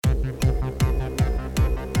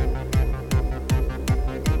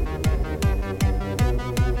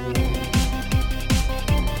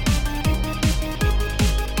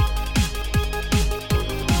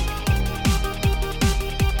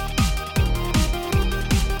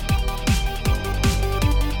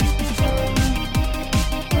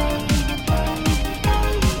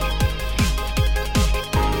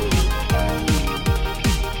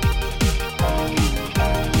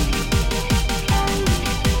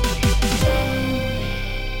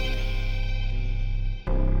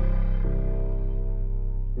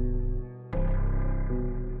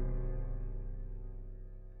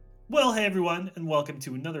Well, hey everyone, and welcome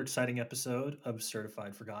to another exciting episode of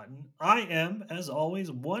Certified Forgotten. I am, as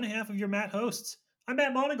always, one half of your Matt hosts. I'm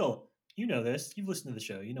Matt Monagle. You know this. You've listened to the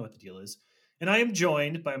show. You know what the deal is. And I am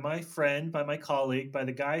joined by my friend, by my colleague, by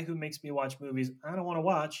the guy who makes me watch movies I don't want to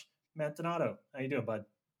watch, Matt Donato. How you doing, bud?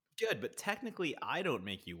 Good, but technically, I don't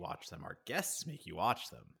make you watch them. Our guests make you watch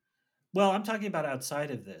them. Well, I'm talking about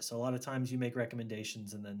outside of this. A lot of times you make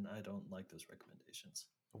recommendations and then I don't like those recommendations.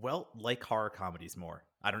 Well, like horror comedies more.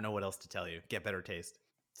 I don't know what else to tell you. Get better taste.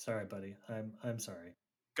 Sorry, buddy. I'm sorry.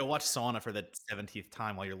 Go watch Sauna for the 17th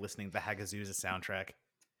time while you're listening to the Hagazusa soundtrack.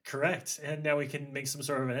 Correct. And now we can make some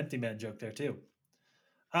sort of an empty man joke there too.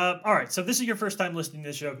 All right, so if this is your first time listening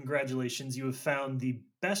to the show, congratulations. You have found the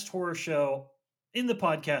best horror show in the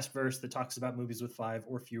podcast verse that talks about movies with 5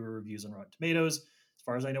 or fewer reviews on Rotten Tomatoes. As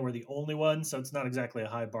far as I know, we're the only one, so it's not exactly a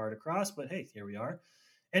high bar to cross, but hey, here we are.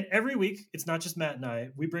 And every week, it's not just Matt and I,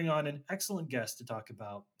 we bring on an excellent guest to talk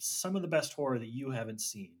about some of the best horror that you haven't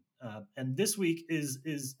seen. And this week is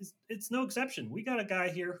it's no exception. We got a guy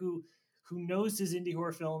here who knows his indie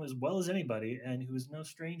horror film as well as anybody and who is no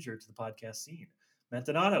stranger to the podcast scene. Matt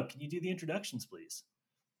Donato, can you do the introductions, please?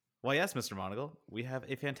 Well, yes, Mr. Monagle. We have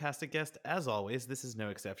a fantastic guest, as always. This is no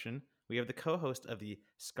exception. We have the co-host of the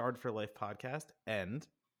Scarred for Life podcast and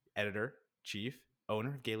editor, chief,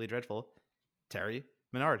 owner of Gaily Dreadful, Terry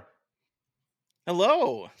Menard.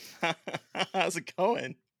 Hello. How's it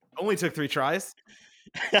going? Only took 3 tries.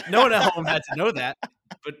 No one at home had to know that,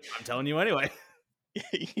 but I'm telling you anyway.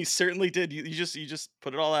 You certainly did. You just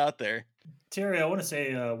put it all out there. Terry, I want to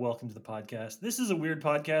say welcome to the podcast. This is a weird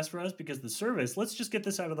podcast for us because the service, let's just get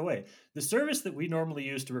this out of the way. The service that we normally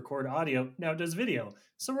use to record audio now does video.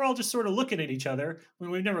 So we're all just sort of looking at each other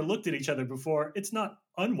when we've never looked at each other before. It's not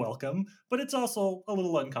unwelcome, but it's also a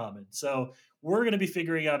little uncommon. So we're going to be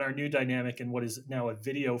figuring out our new dynamic in what is now a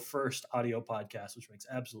video first audio podcast, which makes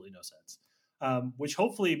absolutely no sense. Which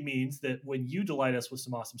hopefully means that when you delight us with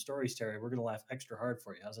some awesome stories, Terry, we're going to laugh extra hard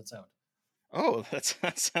for you. How's that sound? Oh,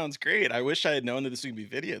 that sounds great. I wish I had known that this would be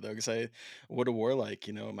video though, because I would have wore like,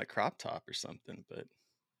 my crop top or something. But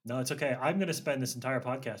No, it's okay. I'm going to spend this entire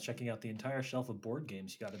podcast checking out the entire shelf of board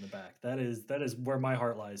games you got in the back. That is where my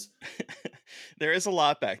heart lies. there is a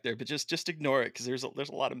lot back there, but just ignore it because there's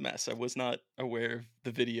a lot of mess. I was not aware of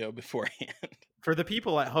the video beforehand. For the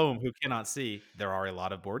people at home who cannot see, there are a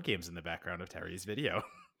lot of board games in the background of Terry's video.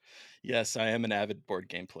 Yes, I am an avid board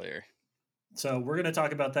game player. So we're going to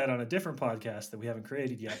talk about that on a different podcast that we haven't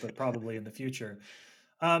created yet, but probably in the future.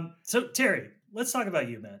 So Terry, let's talk about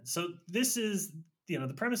you, man. So this is,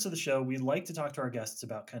 the premise of the show. We like to talk to our guests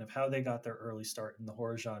about kind of how they got their early start in the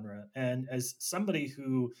horror genre. And as somebody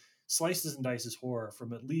who slices and dices horror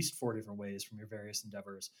from at least 4 different ways from your various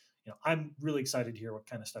endeavors, I'm really excited to hear what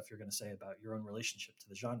kind of stuff you're going to say about your own relationship to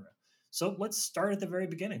the genre. So let's start at the very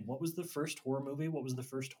beginning. What was the first horror movie? What was the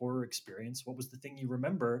first horror experience? What was the thing you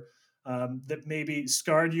remember that maybe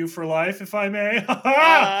scarred you for life, if I may?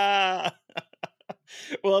 Ah!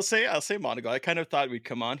 Well, I'll say Monaco. I kind of thought we'd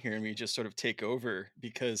come on here and we just sort of take over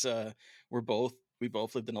because we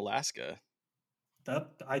both lived in Alaska. Did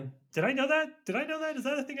I know that? Did I know that? Is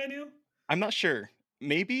that a thing I knew? I'm not sure.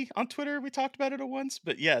 Maybe on Twitter we talked about it at once,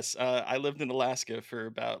 but yes, I lived in Alaska for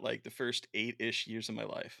about like the first 8-ish years of my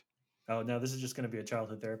life. Oh no, this is just going to be a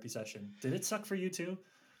childhood therapy session. Did it suck for you too?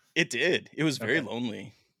 It did. It was very Okay.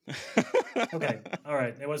 lonely. Okay. All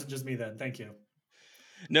right. It wasn't just me then. Thank you.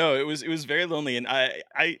 No, it was very lonely. And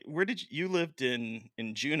I where did you lived in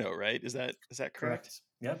Juneau, right? Is that correct? Correct.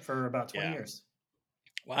 Yep. For about 20 Yeah. years.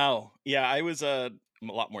 Wow. Yeah, I was a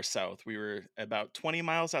lot more south. We were about 20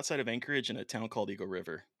 miles outside of Anchorage in a town called Eagle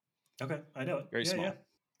River. Okay. I know it. Very Yeah. small. Yeah.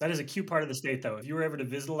 That is a cute part of the state, though. If you were ever to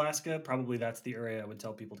visit Alaska, probably that's the area I would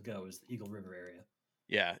tell people to go is the Eagle River area.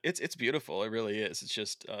 Yeah, it's beautiful. It really is. It's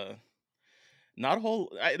just not a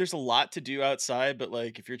whole there's a lot to do outside, but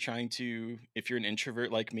like if you're an introvert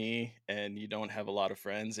like me and you don't have a lot of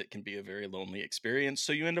friends, it can be a very lonely experience.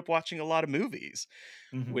 So you end up watching a lot of movies,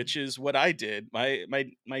 Mm-hmm. which is what I did.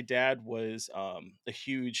 My dad was a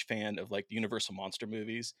huge fan of like the Universal monster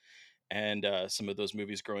movies and some of those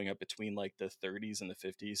movies growing up between like the 30s and the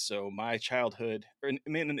 50s. So my childhood or an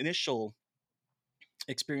initial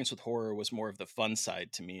experience with horror was more of the fun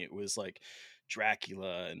side to me. It was like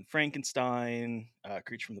Dracula and Frankenstein,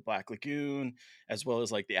 Creature from the Black Lagoon, as well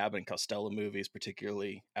as like the Abbott and Costello movies,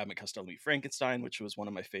 particularly Abbott and Costello Meet Frankenstein, which was one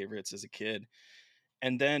of my favorites as a kid.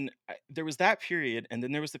 And then there was that period, and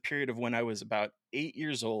then there was the period of when I was about 8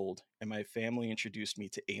 years old, and my family introduced me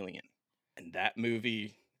to Alien, and that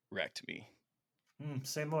movie wrecked me.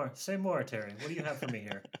 Say more, Terry. What do you have for me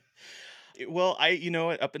here? Well, I you know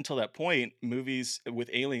what, up until that point, movies with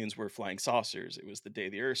aliens were flying saucers. It was The Day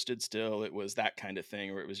the Earth Stood Still. It was that kind of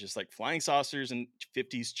thing where it was just like flying saucers and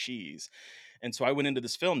 50s cheese. And so I went into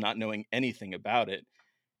this film not knowing anything about it.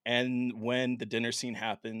 And when the dinner scene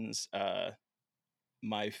happens,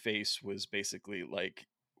 my face was basically like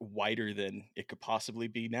whiter than it could possibly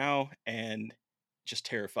be now, and just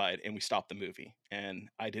terrified. And we stopped the movie, and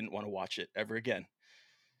I didn't want to watch it ever again.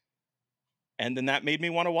 And then that made me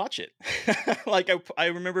want to watch it. Like I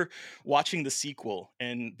remember watching the sequel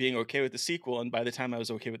and being okay with the sequel, and by the time I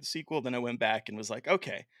was okay with the sequel, then I went back and was like,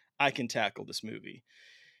 okay, I can tackle this movie.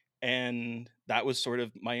 And that was sort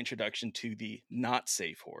of my introduction to the not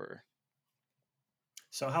safe horror.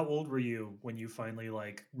 So how old were you when you finally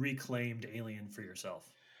like reclaimed Alien for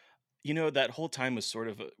yourself? You know, that whole time was sort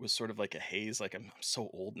of like a haze. Like I'm so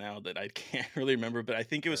old now that I can't really remember, but I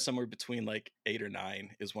think it was Sure. somewhere between like 8 or 9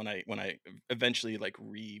 is when I eventually like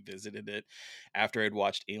revisited it after I'd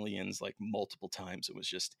watched Aliens like multiple times. It was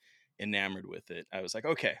just enamored with it. I was like,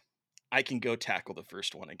 okay, I can go tackle the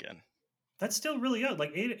first one again. That's still really young.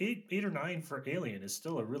 Like eight or nine for Alien is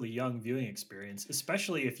still a really young viewing experience,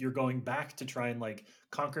 especially if you're going back to try and like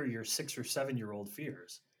conquer your 6 or 7 year old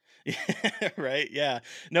fears. Yeah, right. Yeah.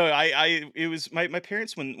 No, it was my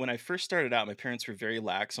parents when I first started out, my parents were very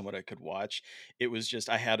lax on what I could watch. It was just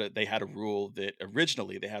they had a rule that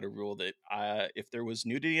originally they had a rule that if there was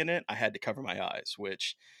nudity in it, I had to cover my eyes,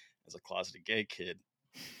 which as a closeted gay kid,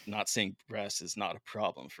 not seeing breasts is not a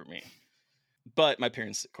problem for me. But my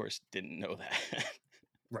parents, of course, didn't know that.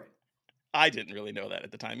 Right. I didn't really know that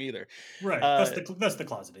at the time either. Right. Uh, That's the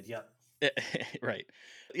closeted. Yeah. right.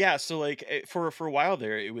 Yeah, so like for a while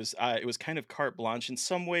there it was kind of carte blanche in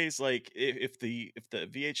some ways. Like if the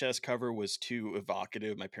VHS cover was too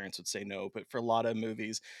evocative, my parents would say no, but for a lot of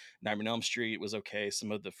movies, Nightmare on Elm Street was okay,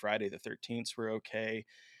 some of the Friday the 13th were okay.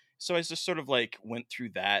 So I just sort of like went through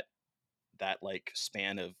that like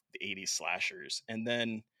span of the 80s slashers, and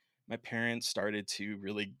then my parents started to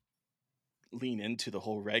really lean into the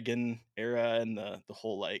whole Reagan era and the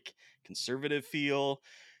whole like conservative feel,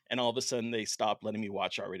 and all of a sudden they stopped letting me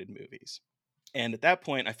watch R-rated movies. And at that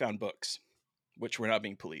point I found books which were not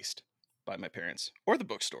being policed by my parents or the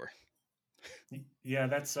bookstore. Yeah,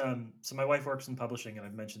 that's so my wife works in publishing, and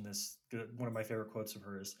I've mentioned this. One of my favorite quotes of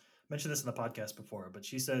hers, mentioned this in the podcast before, but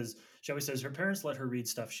she always says her parents let her read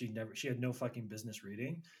stuff she had no fucking business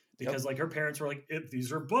reading, Yep. because like her parents were like,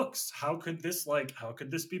 these are books, how could this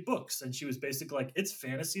be books? And she was basically like, it's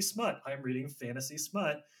fantasy smut, I'm reading fantasy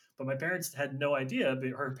smut. But my parents had no idea, but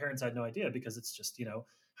her parents had no idea, because it's just,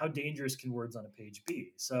 how dangerous can words on a page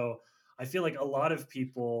be? So I feel like a lot of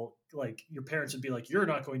people, like your parents would be like, "You're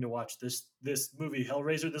not going to watch this movie,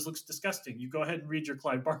 Hellraiser. This looks disgusting. You go ahead and read your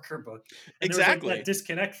Clive Barker book." And there was like that Exactly.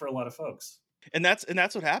 disconnect for a lot of folks. And that's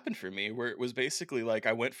what happened for me, where it was basically like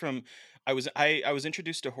I went from I was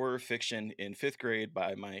introduced to horror fiction in 5th grade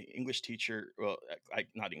by my English teacher. Well, I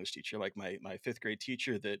not English teacher, like my 5th grade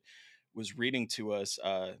teacher that was reading to us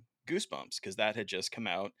Goosebumps, because that had just come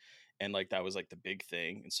out, and like that was like the big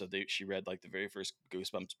thing. And so she read like the very first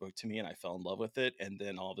Goosebumps book to me, and I fell in love with it. And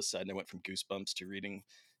then all of a sudden I went from Goosebumps to reading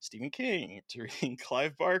Stephen King, to reading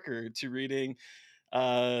Clive Barker, to reading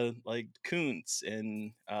like Kuntz,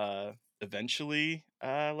 and eventually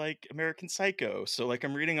like American Psycho. So like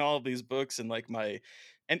I'm reading all of these books, and like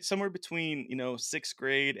and somewhere between 6th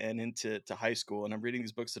grade and into high school, and I'm reading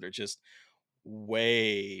these books that are just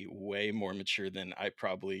way more mature than I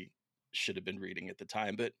probably should have been reading at the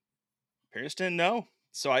time. But parents didn't know,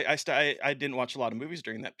 so I didn't watch a lot of movies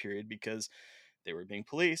during that period because they were being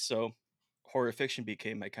policed. So horror fiction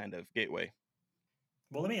became my kind of gateway.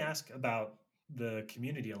 Well, let me ask about the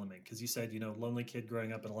community element, because you said, lonely kid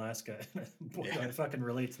growing up in Alaska. Boy, do Yeah. I fucking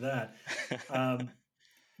relate to that. Um,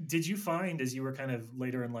 did you find, as you were kind of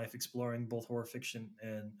later in life exploring both horror fiction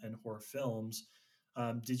and horror films,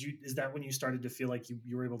 is that when you started to feel like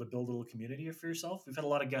you were able to build a little community for yourself? We've had a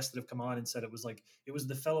lot of guests that have come on and said it was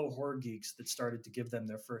the fellow horror geeks that started to give them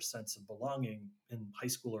their first sense of belonging in high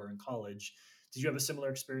school or in college. Did you have a similar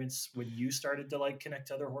experience when you started to like connect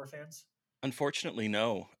to other horror fans? Unfortunately,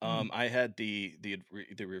 no. Hmm. I had the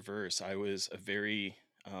reverse. I was a very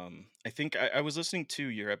I think I was listening to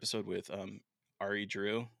your episode with Ari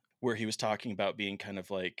Drew, where he was talking about being kind of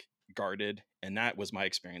like guarded, and that was my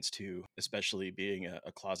experience too. Especially being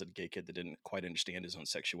a closeted gay kid that didn't quite understand his own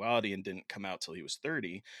sexuality and didn't come out till he was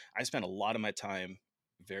 30. I spent a lot of my time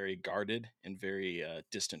very guarded and very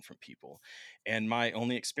distant from people, and my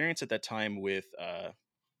only experience at that time with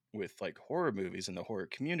like horror movies in the horror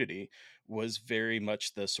community was very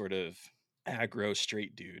much the sort of aggro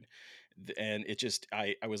straight dude. And it just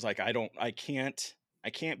I was like, I can't I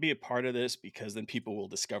can't be a part of this because then people will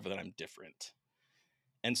discover that I'm different.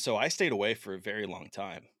 And so I stayed away for a very long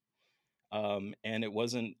time. And it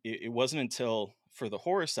wasn't until, for the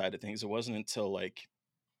horror side of things, it wasn't until like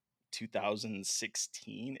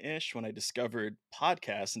 2016 ish when I discovered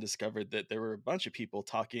podcasts and discovered that there were a bunch of people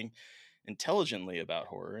talking intelligently about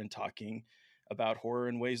horror and talking about horror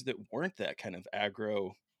in ways that weren't that kind of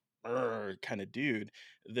aggro kind of dude,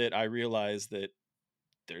 that I realized that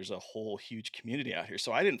there's a whole huge community out here.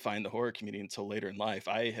 So I didn't find the horror community until later in life.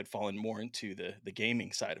 I had fallen more into the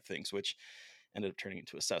gaming side of things, which ended up turning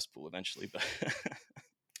into a cesspool eventually. But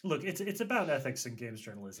Look, it's about ethics in games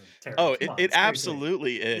journalism, Terry. oh, Come on, it seriously.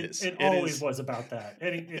 absolutely is. It always was about that.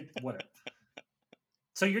 Whatever.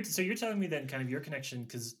 So you're telling me then kind of your connection,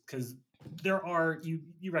 because there are, you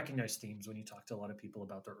recognize themes when you talk to a lot of people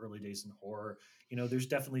about their early days in horror. You know, there's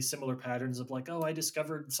definitely similar patterns of like, oh, I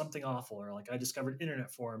discovered something awful, or like I discovered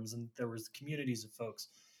internet forums and there was communities of folks.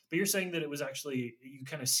 But you're saying that it was actually, you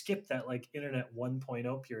kind of skipped that like internet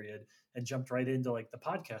 1.0 period and jumped right into like the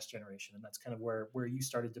podcast generation, and that's kind of where you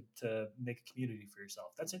started to make a community for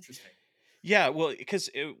yourself. That's interesting. Yeah, well, because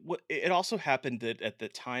it also happened that at the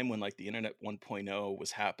time when like the internet 1.0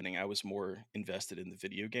 was happening, I was more invested in the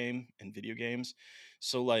video game and video games.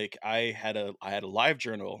 So like I had a live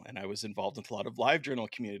journal, and I was involved in a lot of live journal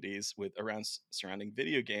communities with around surrounding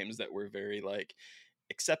video games that were very like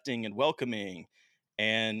accepting and welcoming.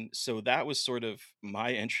 And so that was sort of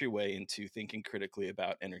my entryway into thinking critically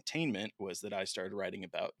about entertainment, was that I started writing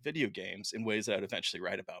about video games in ways that I'd eventually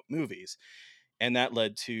write about movies. And that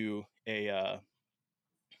led to a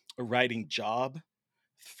writing job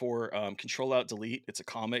for Control Alt Delete. It's a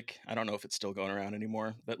comic. I don't know if it's still going around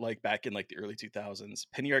anymore, but like back in like the early 2000s,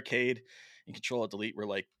 Penny Arcade and Control Alt Delete were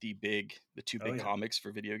like the two Oh big yeah. comics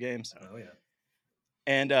for video games. Oh yeah.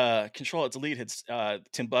 And Control Alt Delete had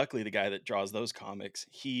Tim Buckley, the guy that draws those comics,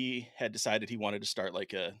 he had decided he wanted to start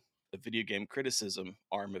like a video game criticism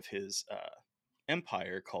arm of his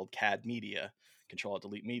empire called CAD Media, Control Alt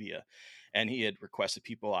Delete Media. And he had requested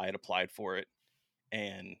people. I had applied for it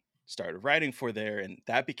and started writing for there, and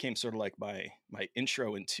that became sort of like my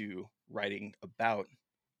intro into writing about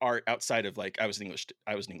art outside of like, I was an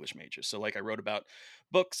English major, so like I wrote about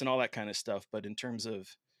books and all that kind of stuff, but in terms of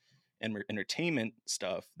entertainment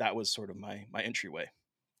stuff, that was sort of my entryway.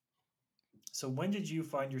 So when did you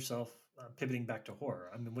find yourself pivoting back to horror?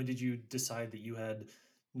 I mean, when did you decide that you had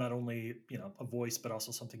not only, you know, a voice but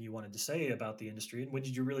also something you wanted to say about the industry? And when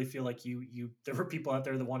did you really feel like you there were people out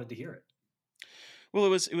there that wanted to hear it? Well,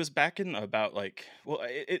 it was back in about like, well,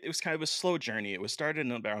 it was kind of a slow journey. It was started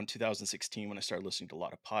in around 2016 when I started listening to a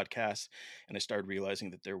lot of podcasts, and I started realizing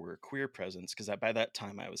that there were queer presence, because by that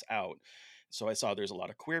time I was out. So I saw there's a lot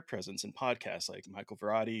of queer presence in podcasts, like Michael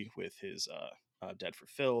Verratti with his Dead for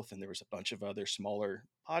Filth, and there was a bunch of other smaller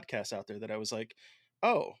podcasts out there that I was like,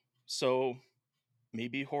 oh, so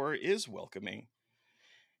maybe horror is welcoming.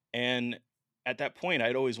 And at that point,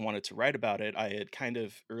 I'd always wanted to write about it. I had kind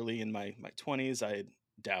of early in my 20s, I had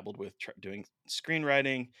dabbled with doing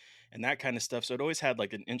screenwriting and that kind of stuff. So I'd always had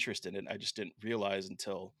like an interest in it. I just didn't realize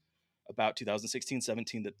until about 2016,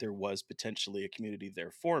 17 that there was potentially a community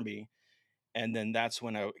there for me. And then that's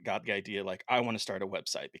when I got the idea, like, I want to start a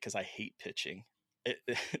website because I hate pitching.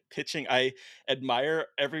 Pitching, I admire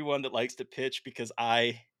everyone that likes to pitch because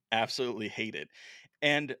I absolutely hate it.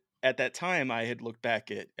 And at that time, I had looked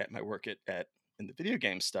back at my work at in the video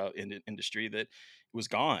game stuff in the industry, that it was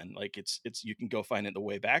gone. Like it's you can go find it in the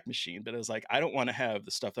Wayback Machine, but I was like, I don't want to have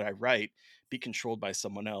the stuff that I write be controlled by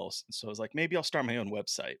someone else. And so I was like, maybe I'll start my own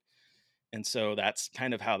website. And so that's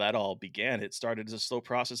kind of how that all began. It started as a slow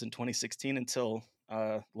process in 2016 until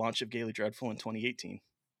launch of Gaily Dreadful in 2018.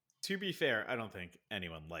 To be fair, I don't think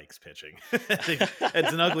anyone likes pitching. I think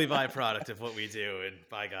it's an ugly byproduct of what we do. And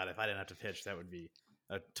by God, if I didn't have to pitch, that would be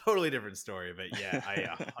a totally different story. But yeah, I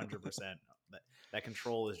 100%. That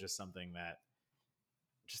control is just something that,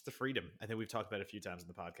 just the freedom. I think we've talked about it a few times in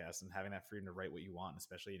the podcast, and having that freedom to write what you want,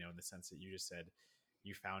 especially, you know, in the sense that you just said,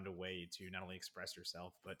 you found a way to not only express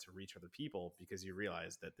yourself, but to reach other people, because you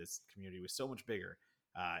realized that this community was so much bigger.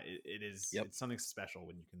 It's something special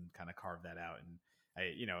when you can kind of carve that out. And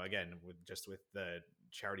I, you know, again, with the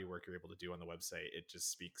charity work you're able to do on the website, it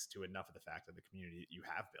just speaks to enough of the fact of the community that you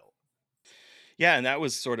have built. Yeah, and that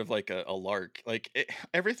was sort of like a lark. Like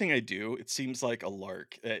everything I do, it seems like a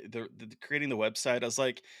lark. Creating the website, I was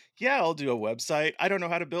like, yeah, I'll do a website. I don't know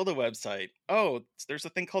how to build a website. Oh, there's a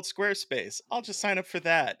thing called Squarespace. I'll just sign up for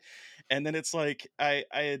that. And then it's like I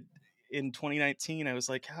had in 2019, I was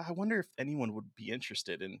like, I wonder if anyone would be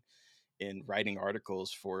interested in writing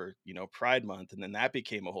articles for, you know, Pride Month, and then that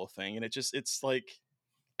became a whole thing. And it's like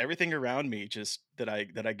everything around me just that I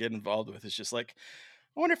get involved with is just like,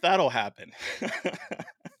 I wonder if that'll happen.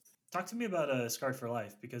 Talk to me about Scarred for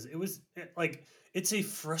Life, because it's a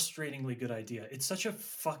frustratingly good idea. It's such a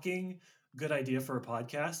fucking good idea for a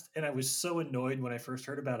podcast, and I was so annoyed when I first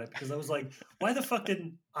heard about it because I was like, why the fuck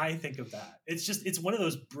didn't I think of that? It's one of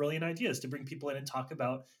those brilliant ideas to bring people in and talk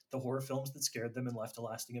about the horror films that scared them and left a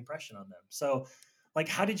lasting impression on them. So, like,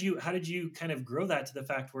 how did you kind of grow that to the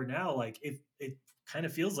fact where now, like, if it kind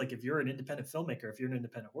of feels like if you're an independent filmmaker, if you're an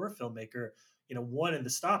independent horror filmmaker, one of the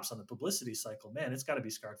stops on the publicity cycle, man, it's got to be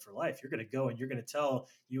Scarred for Life. You're going to go and you're going to tell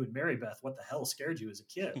you and Mary Beth what the hell scared you as a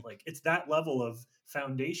kid. Like, it's that level of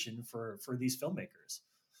foundation for these filmmakers.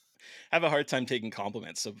 I have a hard time taking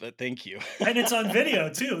compliments, so but thank you. And it's on video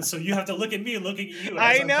too, so you have to look at me looking at you.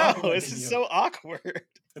 I know, this is so awkward.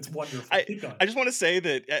 It's wonderful. I just want to say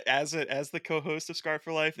that as the co-host of Scarred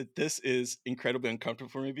for Life, that this is incredibly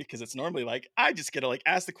uncomfortable for me because it's normally like I just get to like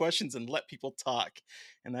ask the questions and let people talk,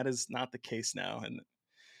 and that is not the case now. And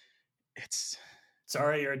it's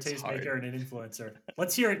sorry, you're a tastemaker and an influencer.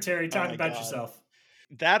 Let's hear it, Terry. Talk about yourself.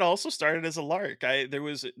 That also started as a lark. There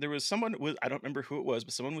was someone I don't remember who it was,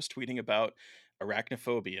 but someone was tweeting about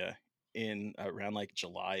arachnophobia in around like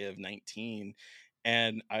July of 19,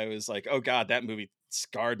 and I was like, oh god, that movie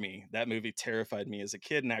scarred me. That movie terrified me as a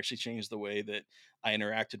kid and actually changed the way that I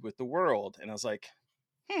interacted with the world. And I was like,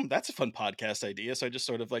 that's a fun podcast idea. So I just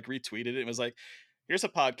sort of like retweeted it and was like, here's a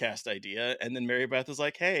podcast idea. And then Mary Beth was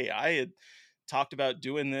like, hey, I had talked about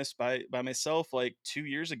doing this by myself like 2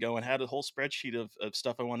 years ago and had a whole spreadsheet of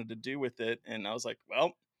stuff I wanted to do with it. And I was like,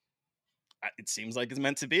 well, it seems like it's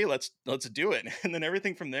meant to be. Let's do it. And then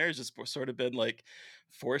everything from there has just sort of been like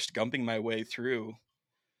Forrest Gumping my way through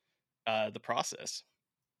the process.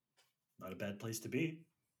 Not a bad place to be.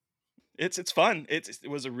 It's fun. It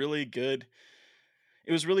was really good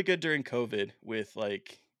during COVID with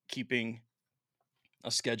like keeping a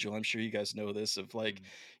schedule. I'm sure you guys know this of like,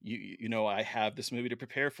 you know, I have this movie to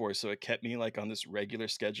prepare for. So it kept me like on this regular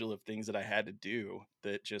schedule of things that I had to do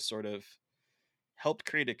that just sort of helped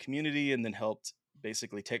create a community and then helped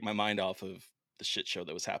basically take my mind off of the shit show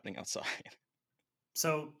that was happening outside.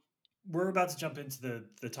 So we're about to jump into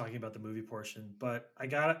the talking about the movie portion, but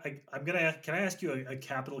can I ask you a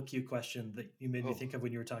capital Q question that you made me think of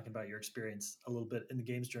when you were talking about your experience a little bit in the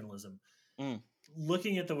games journalism?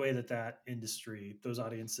 Looking at the way that industry, those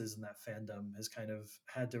audiences and that fandom has kind of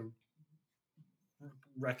had to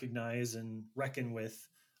recognize and reckon with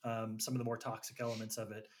some of the more toxic elements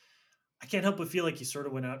of it, I can't help but feel like you sort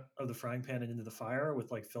of went out of the frying pan and into the fire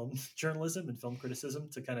with like film journalism and film criticism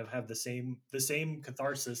to kind of have the same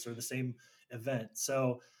catharsis or the same event.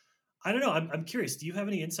 So I don't know. I'm curious. Do you have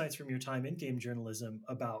any insights from your time in game journalism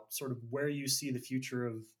about sort of where you see the future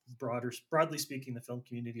of broadly speaking, the film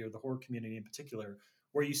community or the horror community in particular,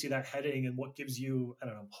 where you see that heading and what gives you, I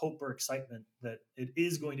don't know, hope or excitement that it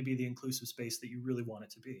is going to be the inclusive space that you really want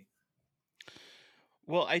it to be?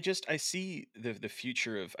 Well, I see the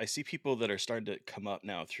future of, I see people that are starting to come up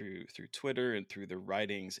now through Twitter and through their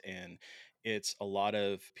writings, and it's a lot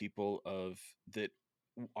of people that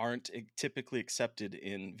aren't typically accepted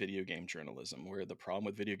in video game journalism, where the problem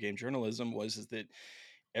with video game journalism is that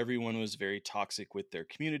everyone was very toxic with their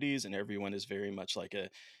communities, and everyone is very much like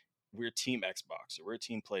we're team Xbox or we're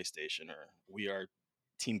team PlayStation or we are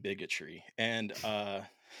team bigotry. And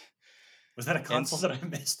was that a console that I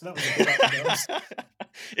missed? That was a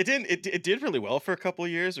it did really well for a couple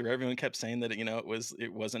of years, where everyone kept saying that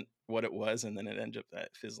it wasn't what it was, and then it ended up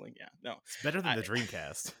fizzling. Yeah, no, it's better than the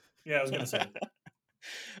Dreamcast. Yeah, I was gonna say.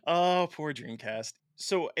 Oh, poor Dreamcast.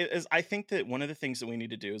 So I think that one of the things that we need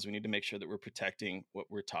to do is we need to make sure that we're protecting what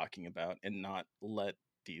we're talking about and not let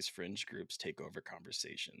these fringe groups take over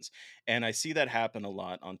conversations. And I see that happen a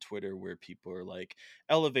lot on Twitter, where people are like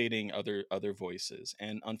elevating other voices.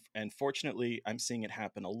 And unfortunately, I'm seeing it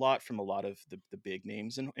happen a lot from a lot of the big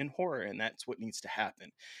names in horror. And that's what needs to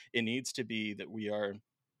happen. It needs to be that we are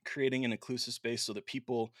creating an inclusive space so that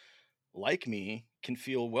people like me can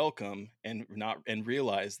feel welcome and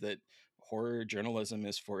realize that horror journalism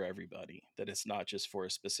is for everybody, that it's not just for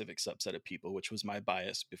a specific subset of people, which was my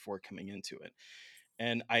bias before coming into it.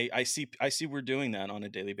 And I see we're doing that on a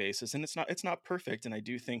daily basis, and it's not perfect. And I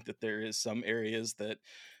do think that there is some areas that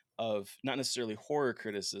of not necessarily horror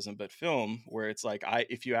criticism, but film, where it's like,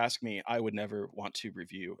 if you ask me, I would never want to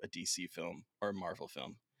review a DC film or a Marvel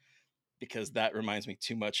film, because that reminds me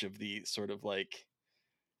too much of the sort of like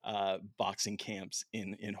boxing camps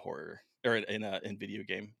in horror or in video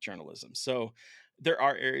game journalism. So there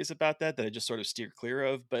are areas about that I just sort of steer clear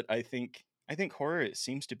of, but I think horror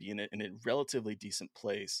seems to be in a relatively decent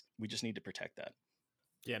place. We just need to protect that.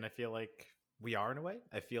 Yeah, and I feel like we are in a way.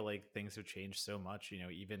 I feel like things have changed so much,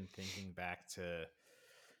 even thinking back to,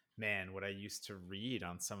 man, what I used to read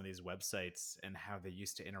on some of these websites and how they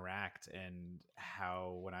used to interact, and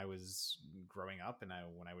how when I was growing up and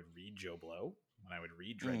when I would read Joe Blow, when I would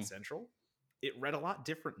read Dread Central, it read a lot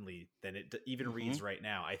differently than it even reads right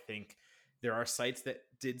now. I think there are sites that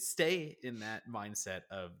did stay in that mindset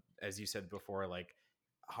of, as you said before, like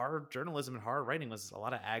horror journalism and horror writing was a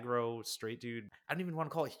lot of aggro, straight dude. I don't even want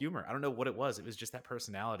to call it humor. I don't know what it was. It was just that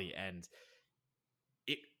personality. And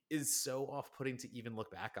it is so off-putting to even look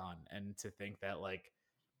back on and to think that like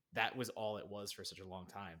that was all it was for such a long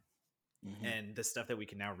time. And the stuff that we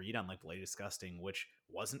can now read on like Bloody Disgusting, which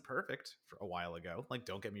wasn't perfect for a while ago, like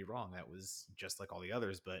don't get me wrong, that was just like all the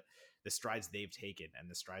others, but the strides they've taken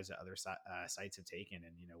and the strides that other sites have taken,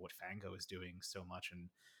 and what Fango is doing so much and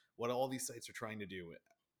what all these sites are trying to do,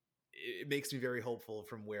 it makes me very hopeful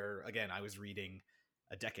from where, again, I was reading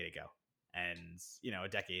a decade ago. And a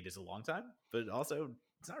decade is a long time, but also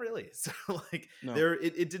it's not really. So like No.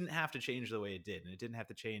 it didn't have to change the way it did, and it didn't have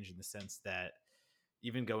to change in the sense that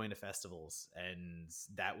even going to festivals, and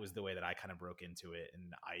that was the way that I kind of broke into it.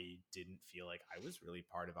 And I didn't feel like I was really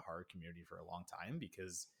part of a horror community for a long time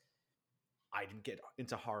because I didn't get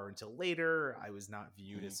into horror until later. I was not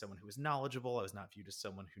viewed as someone who was knowledgeable. I was not viewed as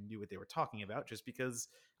someone who knew what they were talking about, just because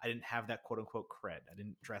I didn't have that quote unquote cred. I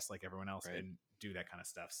didn't dress like everyone else. Right. I didn't do that kind of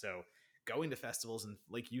stuff. So going to festivals and,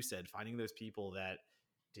 like you said, finding those people that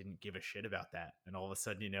didn't give a shit about that, and all of a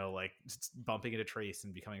sudden, like bumping into Trace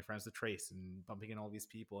and becoming friends with Trace and bumping into all these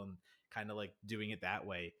people and kind of like doing it that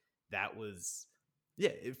way, that was, yeah,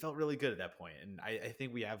 it felt really good at that point. And I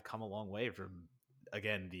think we have come a long way from,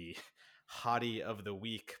 again, the hottie of the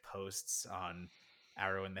week posts on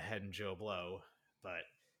Arrow in the Head and Joe Blow, but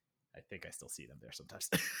I think I still see them there sometimes.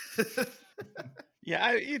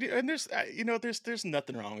 Yeah, and there's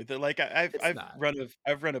nothing wrong with it. Like I've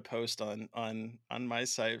run a post on my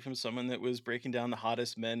site from someone that was breaking down the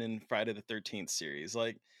hottest men in Friday the 13th series.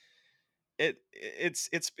 Like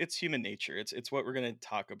it's human nature. It's what we're going to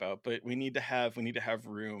talk about, but we need to have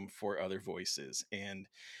room for other voices. And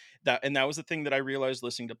that was the thing that I realized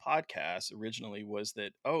listening to podcasts originally, was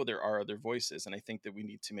that, oh, there are other voices, and I think that we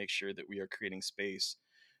need to make sure that we are creating space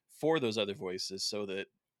for those other voices so that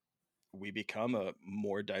we become a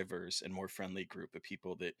more diverse and more friendly group of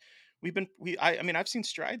people. That I mean, I've seen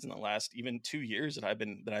strides in the last even 2 years that I've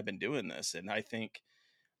been doing this, and I think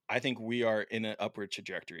we are in an upward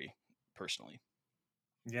trajectory personally.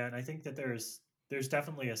 Yeah, and I think that there's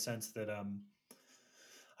definitely a sense that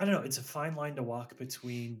I don't know, it's a fine line to walk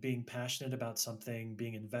between being passionate about something,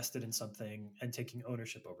 being invested in something, and taking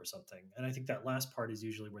ownership over something. And I think that last part is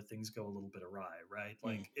usually where things go a little bit awry, right?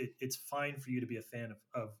 Like it's fine for you to be a fan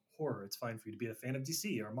of horror. It's fine for you to be a fan of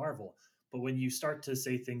DC or Marvel. But when you start to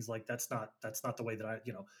say things like that's not the way that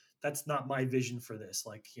that's not my vision for this.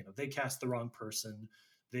 Like, they cast the wrong person,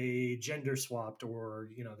 they gender swapped, or,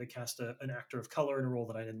 they cast an actor of color in a role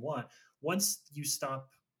that I didn't want. Once you stop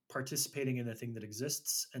participating in the thing that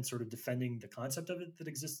exists and sort of defending the concept of it that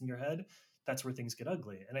exists in your head, that's where things get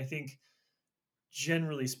ugly. And I think,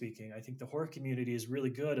 generally speaking, I think the horror community is really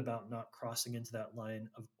good about not crossing into that line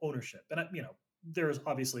of ownership. And there's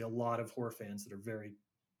obviously a lot of horror fans that are very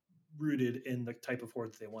rooted in the type of horror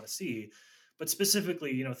that they want to see, but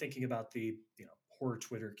specifically, thinking about the horror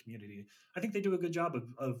Twitter community, I think they do a good job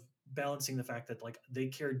of balancing the fact that, like, they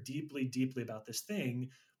care deeply, deeply about this thing,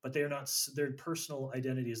 but they're not, their personal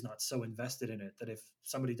identity is not so invested in it that if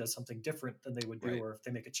somebody does something different than they would do, Right. or if they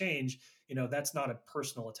make a change, that's not a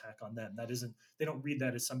personal attack on them. That isn't, they don't read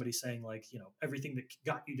that as somebody saying, like, everything that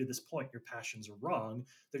got you to this point, your passions are wrong.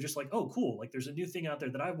 They're just like, oh, cool, like there's a new thing out there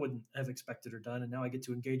that I wouldn't have expected or done, and now I get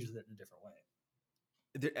to engage with it in a different way.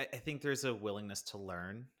 I think there's a willingness to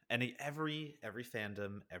learn, and every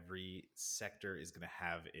fandom, every sector is going to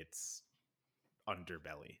have its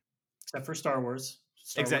underbelly. Except for Star Wars.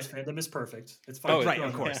 Star Wars fandom is perfect. It's fine. Oh, right,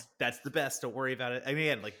 of course. Yeah. That's the best. Don't worry about it. I mean,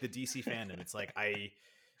 again, like the DC fandom, it's like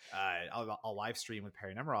I'll live stream with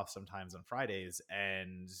Perry Nemiroff sometimes on Fridays,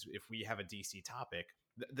 and if we have a DC topic,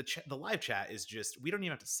 the live chat is just, we don't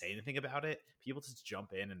even have to say anything about it. People just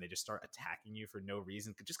jump in and they just start attacking you for no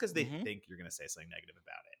reason, just because they think you're going to say something negative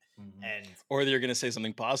about it. And or they're going to say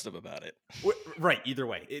something positive about it. Right, either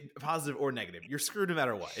way, positive or negative, you're screwed no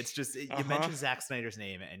matter what. It's just, you mention Zack Snyder's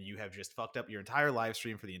name and you have just fucked up your entire live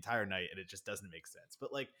stream for the entire night, and it just doesn't make sense.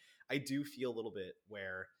 But like, I do feel a little bit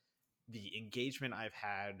where the engagement I've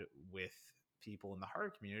had with people in the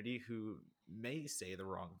horror community who may say the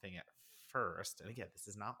wrong thing at first, and again, this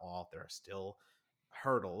is not all, there are still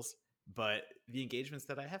hurdles, but the engagements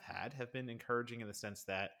that I have had have been encouraging in the sense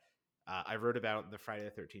that I wrote about the Friday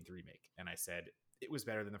the 13th remake, and I said it was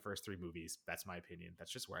better than the first 3 movies. That's my opinion.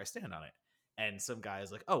 That's just where I stand on it. And some guy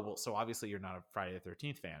is like, oh, well, so obviously you're not a Friday the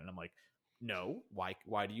 13th fan. And I'm like, no,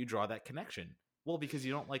 why do you draw that connection? Well, because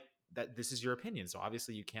you don't like that. This is your opinion. So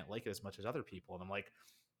obviously you can't like it as much as other people. And I'm like,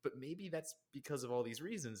 but maybe that's because of all these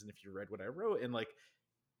reasons. And if you read what I wrote, and like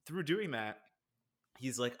through doing that,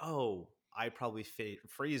 he's like, oh, I probably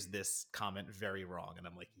phrased this comment very wrong. And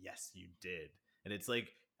I'm like, yes, you did. And it's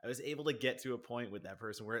like, I was able to get to a point with that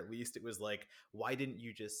person where at least it was like, why didn't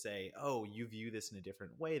you just say, oh, you view this in a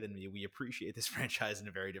different way than me? We appreciate this franchise in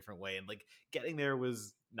a very different way. And like getting there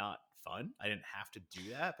was not fun. I didn't have to do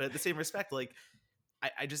that. But at the same respect, like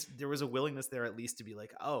I just, there was a willingness there at least to be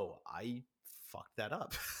like, oh, I fucked that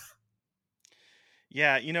up.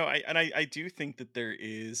 Yeah, I do think that there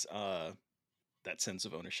is that sense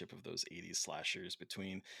of ownership of those 80s slashers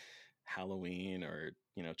between Halloween or,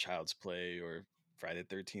 Child's Play or Friday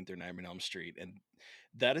the 13th or Nightmare on Elm Street. And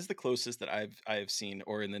that is the closest that I've seen,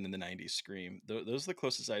 or and then in the 90s Scream. Those are the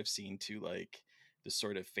closest I've seen to like the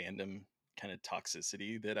sort of fandom kind of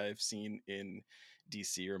toxicity that I've seen in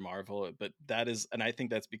DC or Marvel. But that is, and I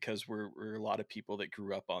think that's because we're a lot of people that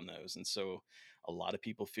grew up on those. And so a lot of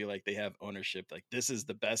people feel like they have ownership, like this is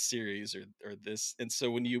the best series or this. And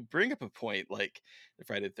so when you bring up a point like the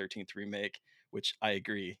Friday the 13th remake, which I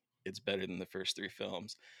agree, it's better than the first 3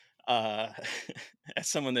 films. As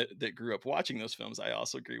someone that grew up watching those films, I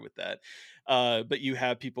also agree with that. But you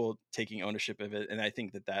have people taking ownership of it. And I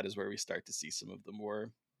think that is where we start to see some of the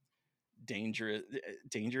more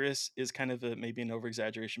dangerous is kind of maybe an over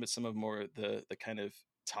exaggeration, but some of more the kind of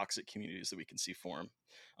toxic communities that we can see form,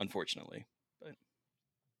 unfortunately. But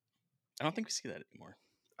I don't think we see that anymore.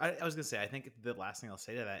 I was gonna say, I think the last thing I'll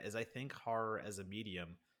say to that is I think horror as a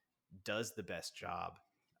medium does the best job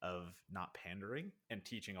of not pandering and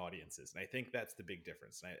teaching audiences, and I think that's the big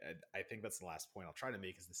difference. And I think that's the last point I'll try to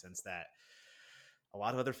make, is the sense that a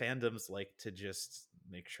lot of other fandoms like to just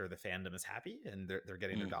make sure the fandom is happy and they're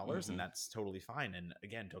getting their dollars, and that's totally fine. And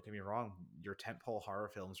again, don't get me wrong, your tentpole horror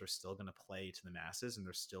films are still going to play to the masses, and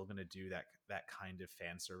they're still going to do that kind of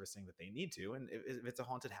fan servicing that they need to. And if it's a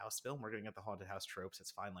haunted house film, we're going to get the haunted house tropes.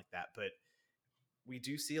 It's fine like that. But we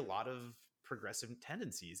do see a lot of progressive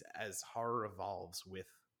tendencies as horror evolves with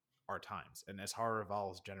our times, and as horror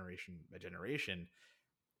evolves generation by generation,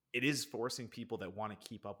 it is forcing people that want to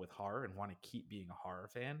keep up with horror and want to keep being a horror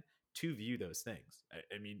fan to view those things.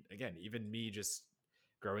 I mean, again, even me just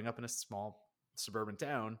growing up in a small suburban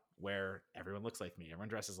town where everyone looks like me, everyone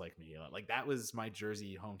dresses like me, like that was my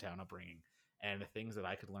Jersey hometown upbringing. And the things that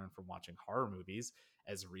I could learn from watching horror movies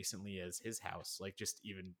as recently as His House, like just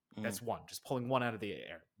even that's one, just pulling one out of the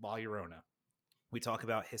air. La Llorona. We talk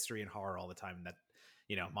about history and horror all the time, and that,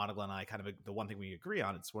 Monagle and I kind of, the one thing we agree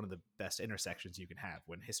on, it's one of the best intersections you can have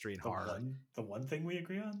when history and horror. The one thing we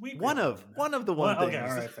agree on? One of the things. Okay,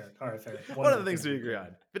 all right, fair. One of the things we agree on.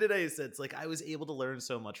 But in any sense, like I was able to learn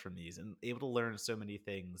so much from these, and able to learn so many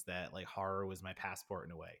things that like horror was my passport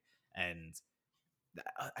in a way. And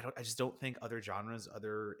I just don't think other genres,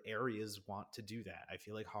 other areas want to do that. I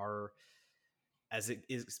feel like horror, as it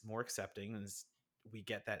is more accepting, as we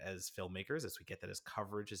get that as filmmakers, as we get that as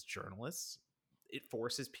coverage, as journalists, it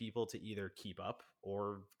forces people to either keep up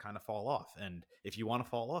or kind of fall off. And if you want to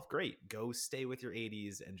fall off, great, go stay with your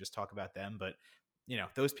 80s and just talk about them. But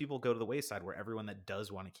those people go to the wayside, where everyone that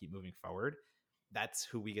does want to keep moving forward, that's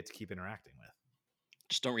who we get to keep interacting with.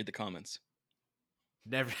 Just don't read the comments.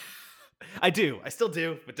 Never. I still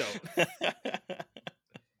do, but don't.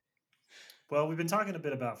 Well, we've been talking a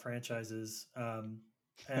bit about franchises,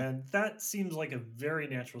 and that seems like a very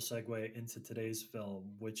natural segue into today's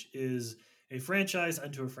film, which is a franchise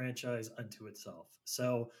unto itself.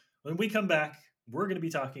 So when we come back, we're going to be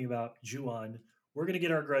talking about Ju-On. We're going to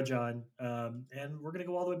get our grudge on, and we're going to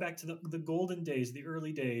go all the way back to the golden days, the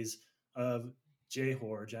early days of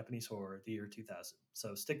J-horror, Japanese horror, the year 2000.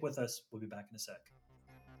 So stick with us. We'll be back in a sec.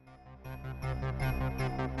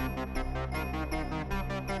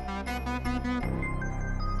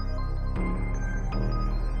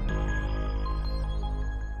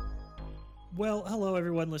 Well, hello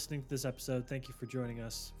everyone listening to this episode. Thank you for joining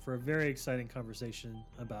us for a very exciting conversation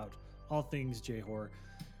about all things J-horror.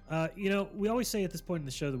 We always say at this point in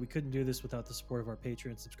the show that we couldn't do this without the support of our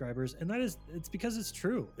Patreon subscribers, and it's because it's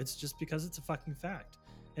true. It's just because it's a fucking fact.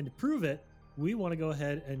 And to prove it, we want to go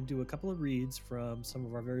ahead and do a couple of reads from some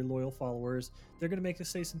of our very loyal followers. They're going to make us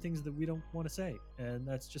say some things that we don't want to say, and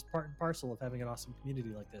that's just part and parcel of having an awesome community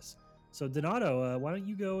like this. So Donato, why don't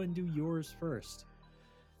you go and do yours first?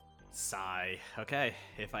 Sigh. Okay,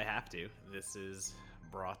 if I have to. This is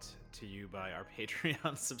brought to you by our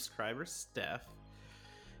Patreon subscriber, Steph.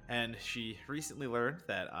 And she recently learned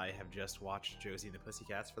that I have just watched Josie and the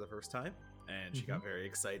Pussycats for the first time, and she got very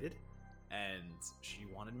excited, and she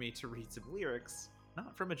wanted me to read some lyrics,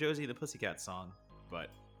 not from a Josie and the Pussycats song, but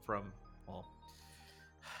from, well,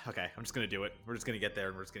 okay, I'm just going to do it. We're just going to get there,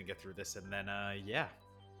 and we're just going to get through this, and then, yeah.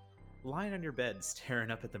 Lying on your bed,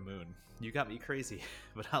 staring up at the moon. You got me crazy,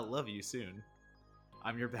 but I'll love you soon.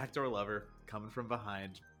 I'm your backdoor lover, coming from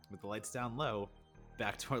behind, with the lights down low.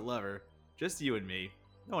 Backdoor lover, just you and me.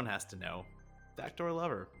 No one has to know. Backdoor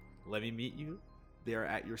lover, let me meet you there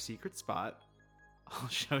at your secret spot. I'll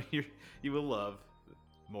show you will love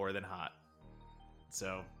more than hot.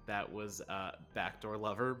 So that was Backdoor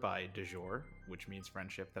Lover by De Jour, which means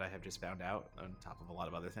friendship, that I have just found out on top of a lot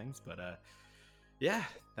of other things. But yeah,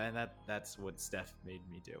 that's what Steph made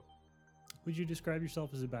me do. Would you describe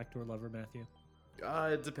yourself as a backdoor lover, Matthew?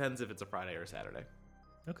 It depends if it's a Friday or a Saturday.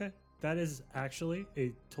 Okay. That is actually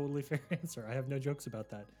a totally fair answer. I have no jokes about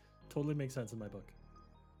that. Totally makes sense in my book.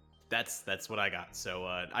 That's what I got. So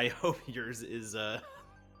I hope yours is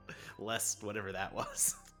less whatever that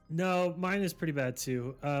was. No, mine is pretty bad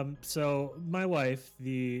too. So my wife,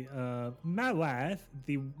 the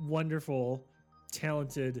wonderful,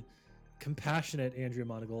 talented, compassionate Andrea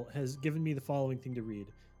Monagle has given me the following thing to read,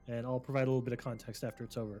 and I'll provide a little bit of context after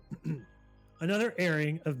it's over. Another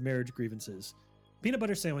airing of marriage grievances. Peanut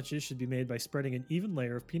butter sandwiches should be made by spreading an even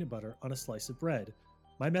layer of peanut butter on a slice of bread.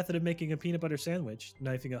 My method of making a peanut butter sandwich,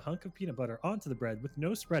 knifing a hunk of peanut butter onto the bread with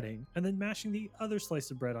no spreading, and then mashing the other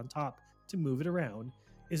slice of bread on top to move it around,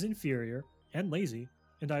 is inferior and lazy,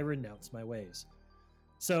 and I renounce my ways.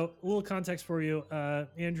 So, a little context for you.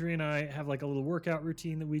 Andrea and I have like a little workout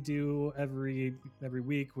routine that we do every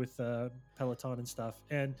week with Peloton and stuff,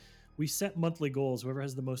 and we set monthly goals. Whoever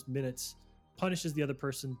has the most minutes punishes the other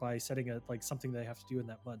person by setting something they have to do in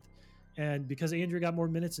that month. And because Andrea got more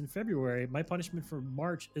minutes in February, my punishment for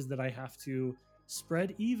March is that I have to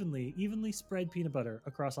spread evenly spread peanut butter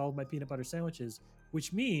across all of my peanut butter sandwiches,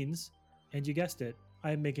 which means, and you guessed it,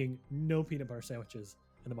 I am making no peanut butter sandwiches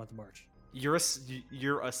in the month of March. You're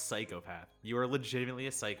a psychopath. You are legitimately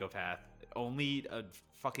a psychopath. Only a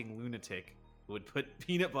fucking lunatic would put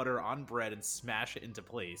peanut butter on bread and smash it into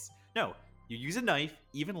place. No, you use a knife,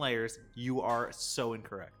 even layers. You are so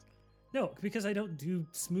incorrect. No, because I don't do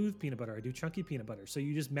smooth peanut butter. I do chunky peanut butter. So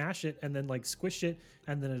you just mash it and then like squish it,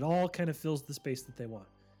 and then it all kind of fills the space that they want.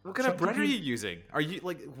 What kind of bread are you using? Are you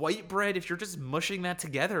like white bread? If you're just mushing that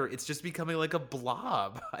together, it's just becoming like a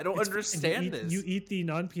blob. I don't understand this. You eat the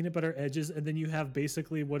non-peanut butter edges, and then you have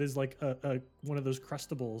basically what is like a one of those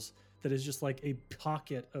Crustables that is just like a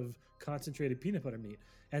pocket of concentrated peanut butter meat.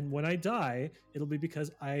 And when I die, it'll be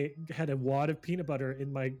because I had a wad of peanut butter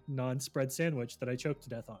in my non-spread sandwich that I choked to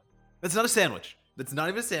death on. That's not a sandwich. That's not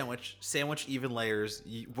even a sandwich. Sandwich even layers.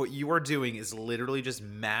 What you are doing is literally just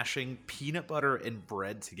mashing peanut butter and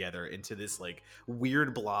bread together into this like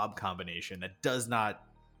weird blob combination that does not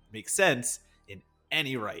make sense in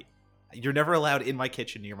any right. You're never allowed in my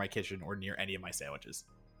kitchen, near my kitchen, or near any of my sandwiches.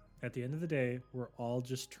 At the end of the day, we're all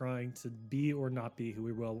just trying to be or not be who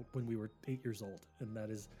we were when we were 8 years old. And that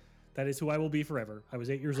is who I will be forever. I was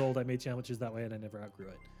 8 years old. I made sandwiches that way, and I never outgrew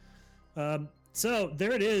it. So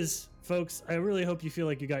there it is, folks. I really hope you feel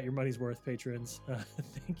like you got your money's worth, patrons.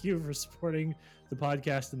 Thank you for supporting the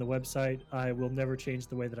podcast and the website. I will never change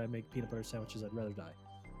the way that I make peanut butter sandwiches. I'd rather die.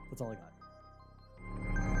 That's all I got.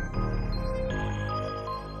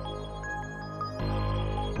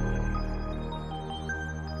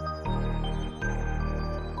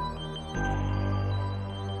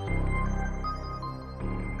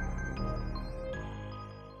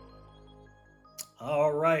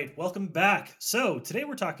 All right, welcome back. So today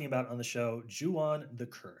we're talking about on the show Ju-on the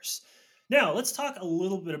Curse. Now let's talk a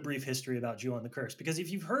little bit of brief history about Ju-on the Curse, because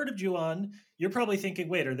if you've heard of Ju-on, you're probably thinking,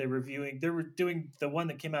 wait, are they reviewing? They were doing the one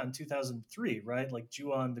that came out in 2003, right? Like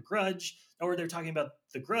Ju-on the Grudge, or they're talking about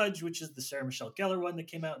The Grudge, which is the Sarah Michelle Gellar one that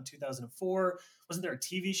came out in 2004. Wasn't there a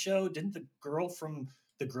TV show? Didn't the girl from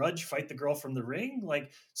The Grudge fight the girl from The Ring?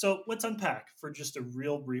 So let's unpack for just a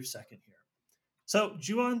real brief second here. So,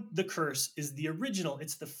 Ju-on the Curse is the original.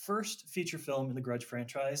 It's the first feature film in the Grudge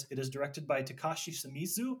franchise. It is directed by Takashi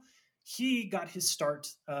Shimizu. He got his start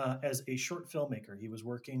as a short filmmaker. He was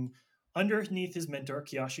working underneath his mentor,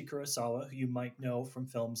 Kiyoshi Kurosawa, who you might know from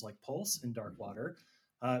films like Pulse and Dark Water.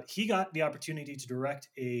 He got the opportunity to direct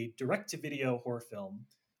a direct-to-video horror film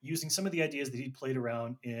using some of the ideas that he'd played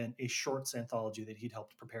around in a shorts anthology that he'd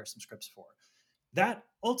helped prepare some scripts for. That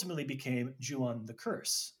ultimately became Ju-on the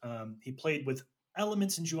Curse. He played with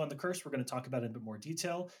elements in Ju-on the Curse we're going to talk about in a bit more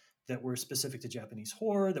detail that were specific to Japanese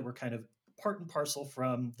horror, that were kind of part and parcel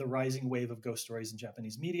from the rising wave of ghost stories in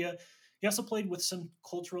Japanese media. He also played with some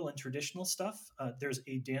cultural and traditional stuff. There's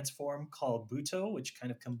a dance form called Buto, which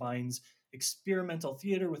kind of combines experimental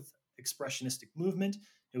theater with expressionistic movement.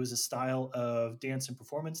 It was a style of dance and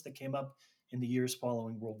performance that came up in the years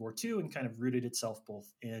following World War II and kind of rooted itself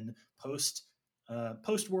both in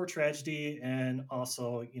post-war tragedy and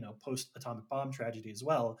also, post-atomic bomb tragedy as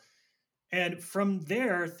well. And from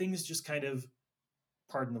there, things just kind of,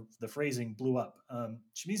 pardon the phrasing, blew up.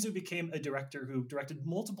 Shimizu became a director who directed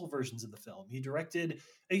multiple versions of the film. He directed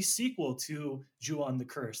a sequel to Ju-on the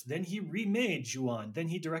Curse. Then he remade Ju-on. Then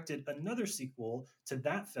he directed another sequel to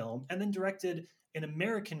that film, and then directed an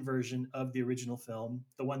American version of the original film,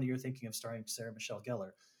 the one that you're thinking of, starring Sarah Michelle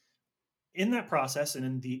Gellar. In that process, and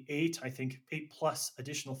in the I think 8+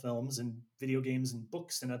 additional films and video games and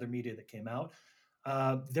books and other media that came out,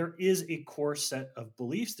 there is a core set of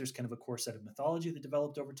beliefs. There's kind of a core set of mythology that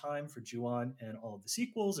developed over time for Ju-on and all of the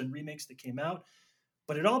sequels and remakes that came out.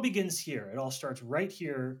 But it all begins here. It all starts right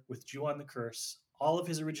here with Ju-on the Curse. All of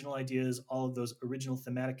his original ideas, all of those original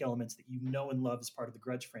thematic elements that you know and love as part of the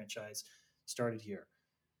Grudge franchise started here.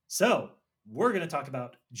 So we're going to talk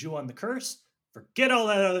about Ju-on the Curse. Forget all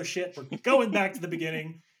that other shit. We're going back to the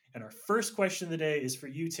beginning. And our first question of the day is for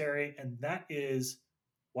you, Terry, and that is,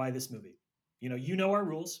 why this movie? You know our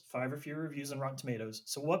rules, 5 or fewer reviews on Rotten Tomatoes.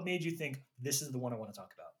 So what made you think this is the one I want to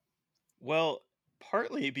talk about? Well,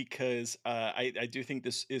 partly because I do think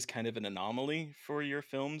this is kind of an anomaly for your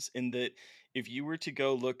films, in that if you were to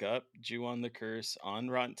go look up Ju-on the Curse on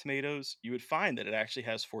Rotten Tomatoes, you would find that it actually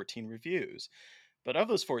has 14 reviews. But of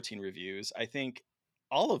those 14 reviews, I think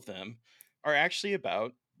all of them are actually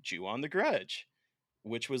about Ju-on the Grudge,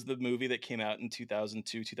 which was the movie that came out in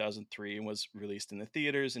 2002, 2003, and was released in the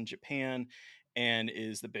theaters in Japan and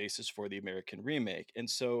is the basis for the American remake. And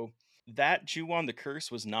so that Ju-on the Curse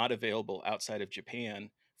was not available outside of Japan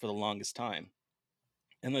for the longest time,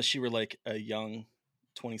 unless you were like a young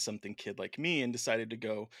 20 something kid like me and decided to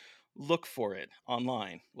go look for it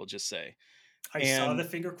online, we'll just say. I saw the And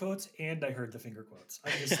finger quotes and I heard the finger quotes.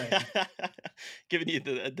 I'm just saying. giving you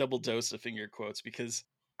a double dose of finger quotes, because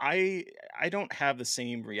I I don't have the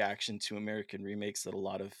same reaction to American remakes that a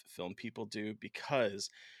lot of film people do, because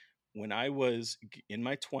when I was in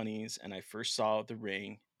my 20s and I first saw The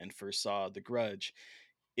Ring and first saw The Grudge,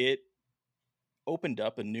 it opened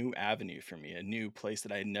up a new avenue for me, a new place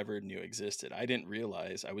that I never knew existed. I didn't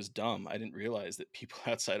realize, I was dumb. I didn't realize that people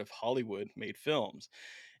outside of Hollywood made films.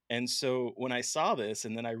 And so when I saw this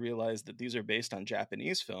and then I realized that these are based on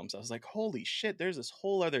Japanese films, I was like, holy shit, there's this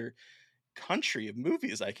whole other country of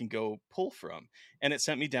movies I can go pull from. And it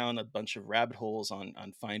sent me down a bunch of rabbit holes on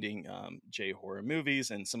finding J horror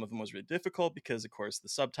movies, and some of them was really difficult because, of course, the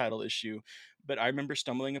subtitle issue. But I remember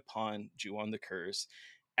stumbling upon Ju-on the Curse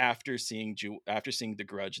after seeing The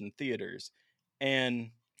Grudge in theaters,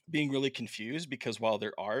 and being really confused, because while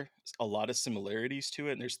there are a lot of similarities to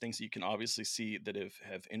it, and there's things that you can obviously see that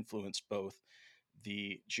have influenced both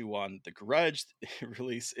the Ju-on the Grudge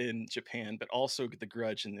release in Japan, but also the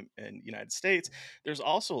Grudge in United States, there's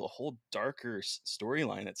also a whole darker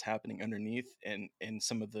storyline that's happening underneath, and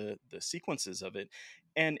some of the sequences of it,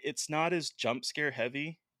 and it's not as jump scare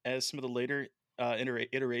heavy as some of the later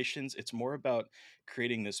iterations. It's more about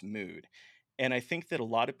creating this mood, and I think that a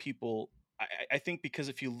lot of people, I think, because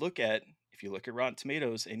if you look at Rotten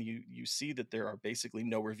Tomatoes and you see that there are basically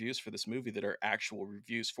no reviews for this movie that are actual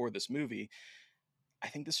reviews for this movie, I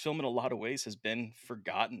think this film in a lot of ways has been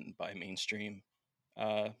forgotten by mainstream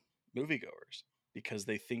uh, moviegoers, because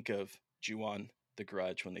they think of Ju-on the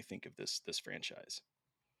Grudge when they think of this franchise.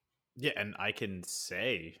 Yeah, and I can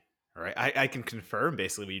say, right, I can confirm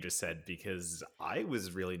basically what you just said, because I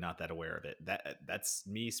was really not that aware of it. That's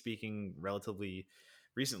me speaking relatively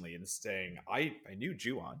recently and saying I knew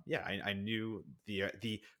Ju-on. Yeah, I knew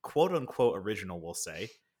the quote unquote original, we'll say,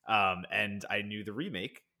 and I knew the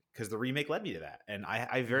remake because the remake led me to that, and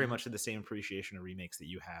I very Mhm. much had the same appreciation of remakes that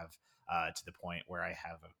you have. To the point where I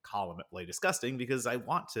have a column at Play Disgusting, because I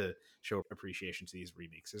want to show appreciation to these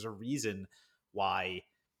remakes. There's a reason why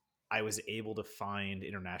I was able to find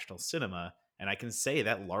international cinema. And I can say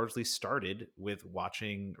that largely started with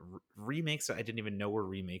watching remakes that I didn't even know were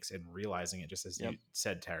remakes and realizing it, just as Yep. you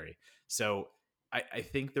said, Terry. So I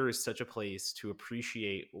think there is such a place to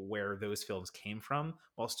appreciate where those films came from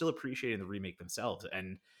while still appreciating the remake themselves.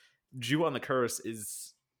 And Ju-on the Curse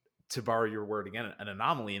is, to borrow your word again, an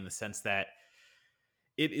anomaly in the sense that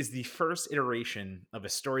it is the first iteration of a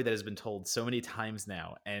story that has been told so many times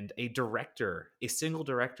now, and a single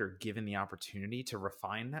director, given the opportunity to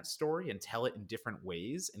refine that story and tell it in different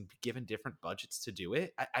ways and given different budgets to do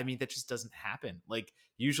it. I mean, that just doesn't happen. Like,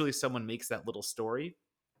 usually someone makes that little story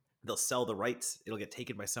they'll sell the rights, it'll get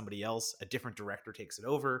taken by somebody else, a different director takes it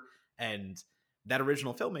over, and that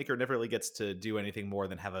original filmmaker never really gets to do anything more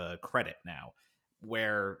than have a credit now.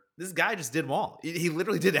 Where this guy just did them all. He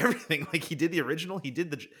literally did everything. Like, he did the original, he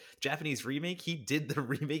did the Japanese remake, he did the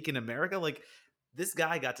remake in America. Like, this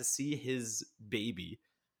guy got to see his baby,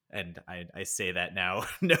 and I say that now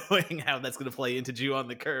knowing how that's going to play into Ju-On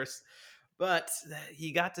the Curse, but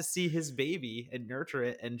he got to see his baby and nurture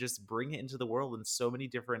it and just bring it into the world in so many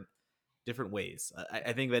different ways.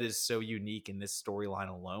 I think that is so unique in this storyline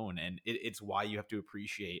alone, and it's why you have to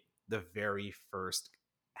appreciate the very first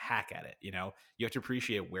hack at it. You know, you have to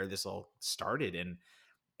appreciate where this all started, and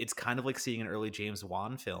it's kind of like seeing an early James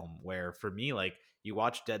Wan film, where for me, like, you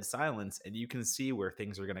watch Dead Silence and you can see where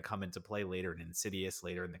things are going to come into play later in Insidious,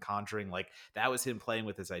 later in The Conjuring. Like, that was him playing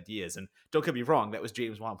with his ideas. And don't get me wrong, that was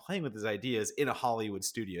James Wan playing with his ideas in a Hollywood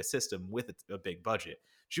studio system with a big budget.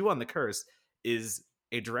 Ju-On the Curse is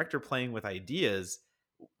a director playing with ideas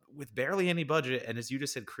with barely any budget, and as you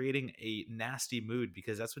just said, creating a nasty mood,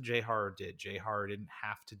 because that's what J-horror did. J-horror didn't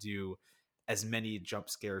have to do as many jump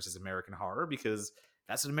scares as American horror, because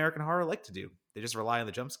that's what American horror like to do. They just rely on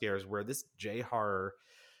the jump scares, where this J-horror,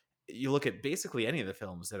 you look at basically any of the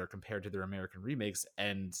films that are compared to their American remakes,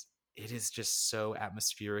 and it is just so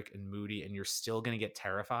atmospheric and moody, and you're still going to get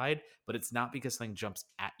terrified, but it's not because something jumps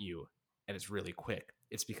at you and it's really quick.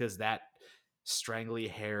 It's because that strangly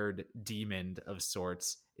haired demon of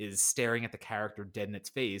sorts is staring at the character dead in its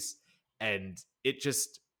face, and it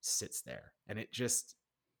just sits there, and it just,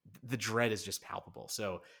 the dread is just palpable.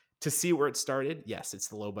 So to see where it started, yes, it's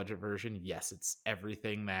the low budget version, yes, it's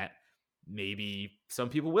everything that maybe some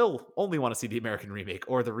people will only want to see the American remake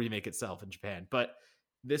or the remake itself in Japan, but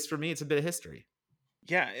this, for me, it's a bit of history.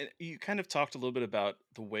 Yeah, you kind of talked a little bit about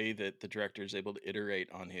the way that the director is able to iterate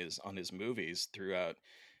on his movies throughout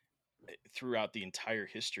the entire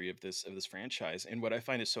history of this franchise. And what I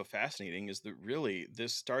find is so fascinating is that really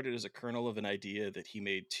this started as a kernel of an idea that he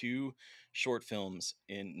made two short films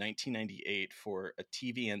in 1998 for a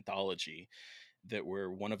TV anthology that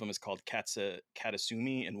were, one of them is called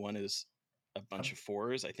Katasumi and one is a bunch of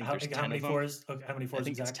fours. I think there's 10 how many of them. fours? Okay, how many fours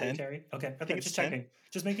think it's exactly, 10. Terry? Okay, I think it's just 10. checking,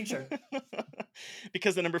 just making sure.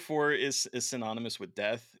 Because the number four is synonymous with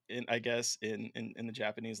death in, I guess, in the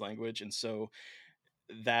Japanese language. And so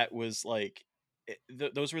that was like,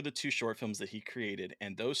 those were the two short films that he created,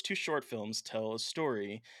 and those two short films tell a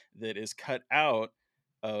story that is cut out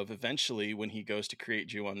of, eventually, when he goes to create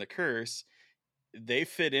Ju-On the Curse. They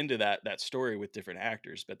fit into that story with different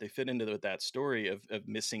actors, but they fit into that story of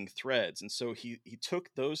missing threads. And so he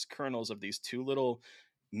took those kernels of these two little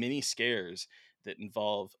mini scares that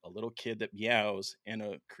involve a little kid that meows and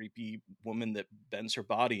a creepy woman that bends her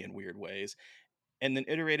body in weird ways, and then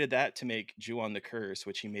iterated that to make Ju-On the Curse,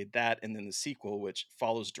 which he made that, and then the sequel, which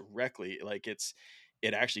follows directly. Like,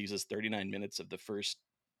 it actually uses 39 minutes of the first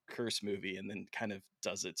Curse movie and then kind of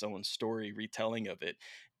does its own story retelling of it.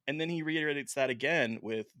 And then he reiterates that again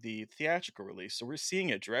with the theatrical release. So we're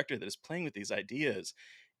seeing a director that is playing with these ideas,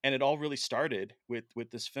 and it all really started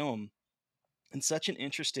with this film and such an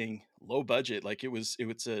interesting low budget. Like, it was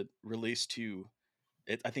a release to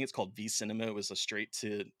I think it's called V Cinema. It was a straight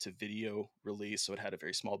to video release, so it had a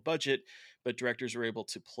very small budget, but directors were able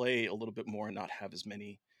to play a little bit more and not have as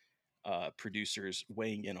many producers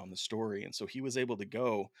weighing in on the story. And so he was able to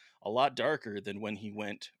go a lot darker than when he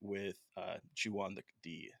went with Ju-On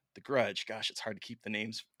the Grudge. Gosh, it's hard to keep the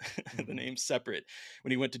names the names separate.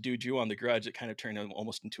 When he went to do Ju-On the Grudge, it kind of turned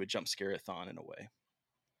almost into a jump scare-a-thon in a way.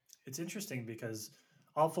 It's interesting because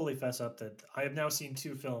I'll fully fess up that I have now seen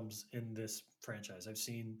two films in this franchise. I've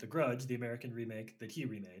seen The Grudge, the American remake that he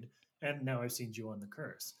remade, and now I've seen Ju-On the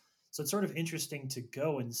Curse. So it's sort of interesting to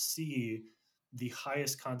go and see the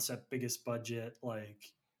highest concept, biggest budget, like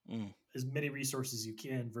as many resources you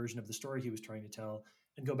can version of the story he was trying to tell,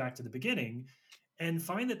 and go back to the beginning and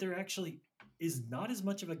find that there actually is not as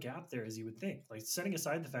much of a gap there as you would think. Like, setting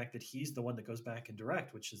aside the fact that he's the one that goes back and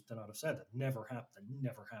direct, which is not have said that never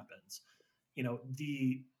happens. You know,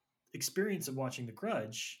 the experience of watching The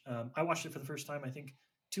Grudge, I watched it for the first time, I think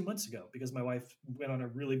 2 months ago, because my wife went on a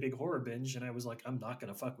really big horror binge, and I was like, I'm not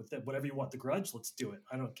going to fuck with it. Whatever you want, The Grudge, let's do it.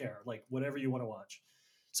 I don't care. Like, whatever you want to watch.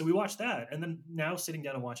 So we watched that. And then now sitting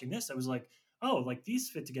down and watching this, I was like, oh, like these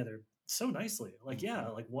fit together so nicely. Like, yeah,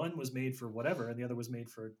 like one was made for whatever, and the other was made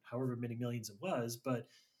for however many millions it was. But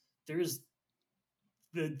there's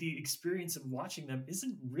the experience of watching them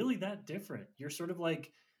isn't really that different. You're sort of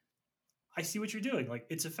like, I see what you're doing. Like,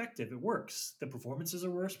 it's effective. It works. The performances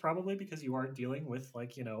are worse probably because you are dealing with,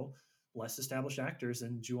 like, you know, less established actors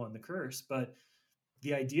in Ju-On the Curse, but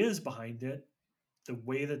the ideas behind it the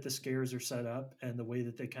way that the scares are set up and the way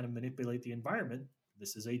that they kind of manipulate the environment.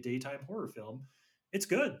 This is a daytime horror film. It's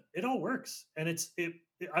good. It all works, and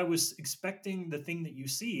I was expecting the thing that you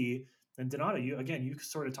see. And Donato, you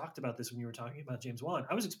sort of talked about this when you were talking about James Wan.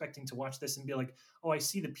 I was expecting to watch this and be like, oh, I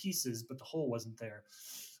see the pieces, but the hole wasn't there.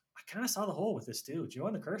 I kind of saw the hole with this too.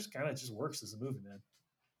 Ju-On the Curse kind of just works as a movie, man.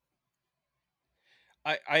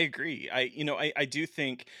 I agree. I do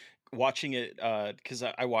think watching it, because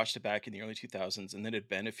I watched it back in the early 2000s, and then it'd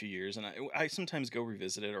been a few years, and I sometimes go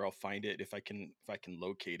revisit it, or I'll find it if I can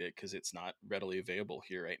locate it, because it's not readily available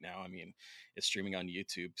here right now. I mean, it's streaming on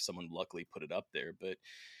YouTube. Someone luckily put it up there, but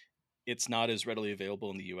it's not as readily available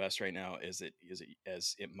in the US right now as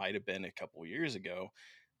it might have been a couple years ago.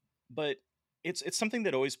 But it's something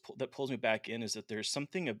that that pulls me back in, is that there's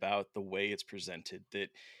something about the way it's presented that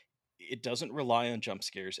it doesn't rely on jump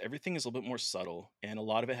scares. Everything is a little bit more subtle, and a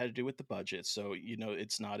lot of it had to do with the budget. So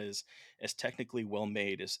it's not as technically well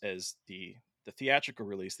made as the theatrical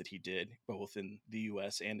release that he did, both in the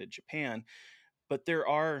US and in Japan. But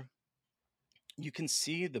you can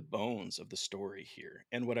see the bones of the story here.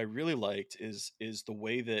 And what I really liked is the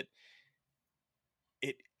way that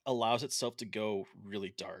it allows itself to go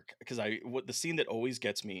really dark. Because what the scene that always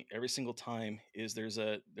gets me every single time is there's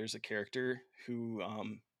a character who,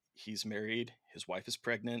 he's married, his wife is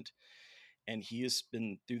pregnant, and he has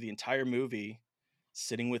been through the entire movie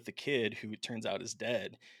sitting with the kid who it turns out is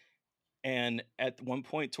dead. And at one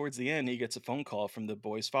point towards the end, he gets a phone call from the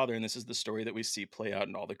boy's father. And this is the story that we see play out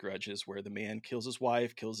in all the Grudges, where the man kills his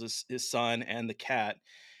wife, kills his son and the cat,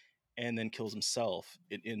 and then kills himself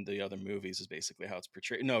in the other movies, is basically how it's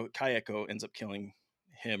portrayed. No, Kayako ends up killing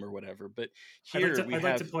him or whatever. But here we I'd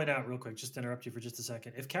like have. to point out real quick, just to interrupt you for just a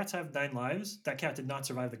second. If cats have 9 lives, that cat did not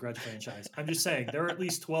survive the Grudge franchise. I'm just saying there are at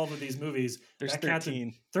least 12 of these movies. There's That cat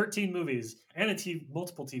 13. 13 movies and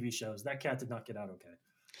multiple TV shows. That cat did not get out okay.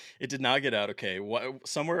 It did not get out okay.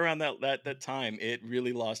 Somewhere around that time, it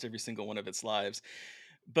really lost every single one of its lives.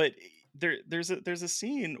 But there's a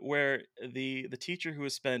scene where the teacher, who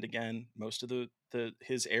has spent, again, most of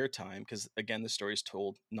his airtime, because again the story is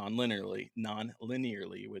told non-linearly,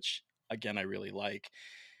 which again I really like.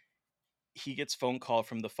 He gets phone call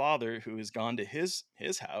from the father, who has gone to his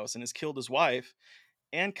house and has killed his wife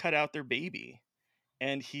and cut out their baby.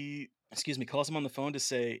 And he, excuse me, calls him on the phone to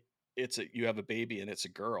say, you have a baby and it's a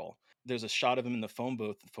girl. There's a shot of him in the phone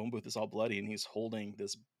booth. The phone booth is all bloody, and he's holding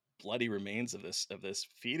this bloody remains of this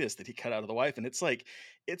fetus that he cut out of the wife. And it's like,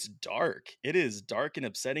 it's dark. It is dark and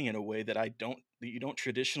upsetting in a way that you don't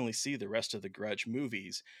traditionally see the rest of the Grudge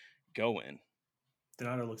movies go in.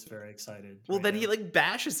 Donato looks very excited. Well, right then now. he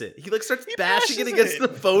bashes it. He starts He bashing it bashes against it. the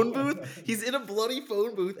phone booth. He's in a bloody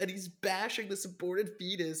phone booth and he's bashing this aborted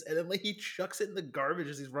fetus, and then he chucks it in the garbage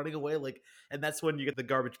as he's running away. And that's when you get the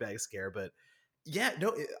garbage bag scare. But yeah,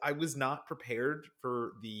 no, I was not prepared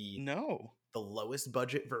for the lowest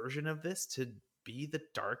budget version of this to be the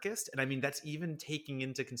darkest. And I mean, that's even taking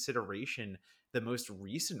into consideration the most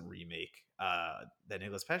recent remake that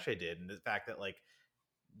Nicolas Pesce did, and the fact that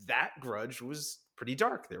that Grudge was pretty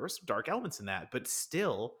dark. There were some dark elements in that, but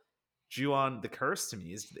still, Ju-On the Curse to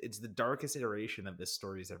me it's the darkest iteration that this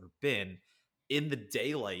story has ever been, in the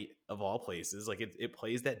daylight of all places. It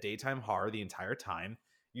plays that daytime horror the entire time.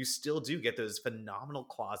 You still do get those phenomenal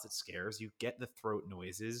closet scares. You get the throat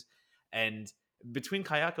noises, and between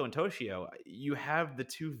Kayako and Toshio, you have the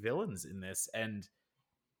two villains in this, and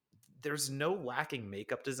there's no lacking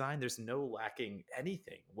makeup design. There's no lacking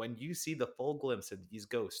anything. When you see the full glimpse of these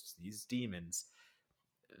ghosts, these demons,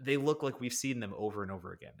 they look like we've seen them over and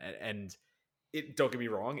over again. And don't get me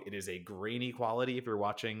wrong, it is a grainy quality. If you're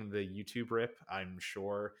watching the YouTube rip, I'm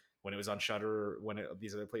sure when it was on Shudder,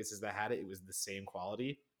 these other places that had it, it was the same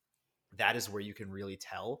quality. That is where you can really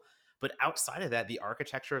tell. But outside of that, the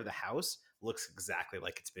architecture of the house looks exactly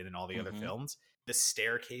like it's been in all the other films. The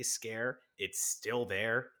staircase scare, it's still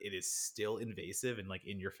there. It is still invasive and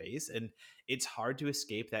in your face. And it's hard to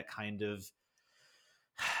escape that kind of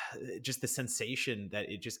just the sensation that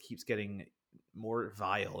it just keeps getting more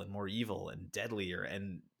vile and more evil and deadlier.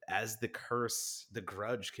 And as the curse, the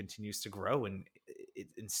Grudge continues to grow and it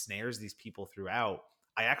ensnares these people throughout,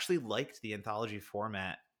 I actually liked the anthology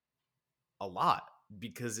format a lot,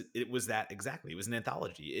 because it was that exactly. It was an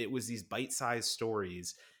anthology. It was these bite-sized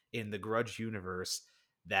stories in the Grudge universe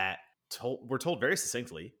that were told very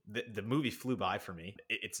succinctly. The movie flew by for me.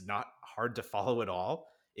 It's not hard to follow at all.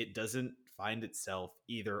 It doesn't find itself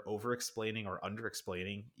either over-explaining or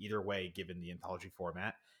under-explaining, either way, given the anthology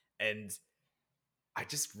format. And I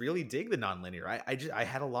just really dig the non-linear. I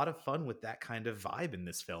had a lot of fun with that kind of vibe in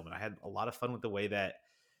this film, and I had a lot of fun with the way that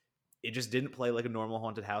it just didn't play like a normal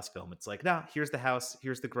haunted house film. It's like, nah, here's the house,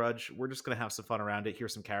 here's the Grudge. We're just gonna have some fun around it.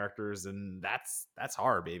 Here's some characters, and that's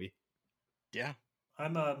horror, baby. Yeah.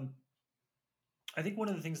 I'm I think one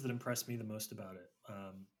of the things that impressed me the most about it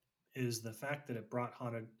is the fact that it brought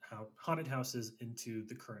haunted houses into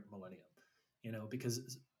the current millennium. You know,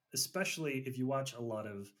 because especially if you watch a lot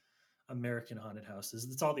of American haunted houses,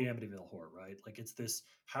 it's all the Amityville horror, right? Like it's this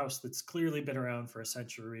house that's clearly been around for a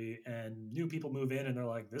century, and new people move in and they're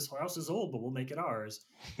like, "This house is old, but we'll make it ours,"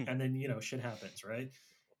 and then shit happens, right?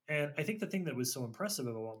 And I think the thing that was so impressive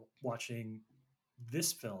about watching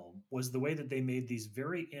this film was the way that they made these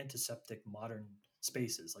very antiseptic modern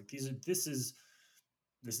spaces. Like these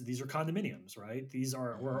are condominiums, right? These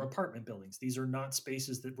are or apartment buildings. These are not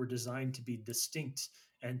spaces that were designed to be distinct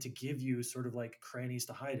and to give you sort of like crannies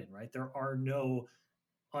to hide in, right? There are no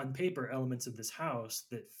on paper elements of this house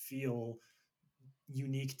that feel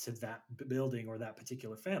unique to that building or that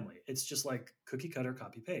particular family. It's just like cookie cutter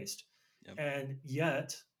copy paste. Yep. And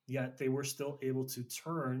yet they were still able to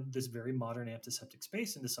turn this very modern antiseptic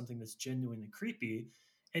space into something that's genuinely creepy.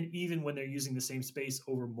 And even when they're using the same space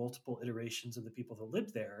over multiple iterations of the people that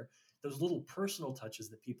lived there, those little personal touches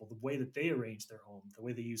that people, the way that they arrange their home, the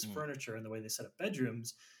way they use furniture and the way they set up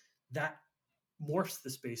bedrooms, that morphs the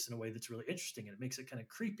space in a way that's really interesting, and it makes it kind of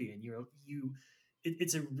creepy. And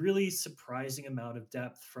it's a really surprising amount of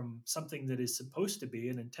depth from something that is supposed to be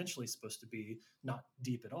and intentionally supposed to be not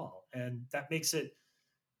deep at all. And that makes it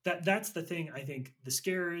that's the thing. I think the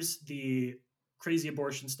scares, the crazy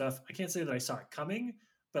abortion stuff, I can't say that I saw it coming,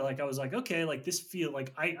 but like I was like, okay, like this feel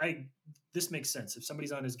like I this makes sense. If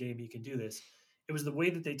somebody's on his game, he can do this. It was the way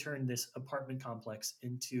that they turned this apartment complex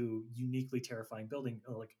into uniquely terrifying building,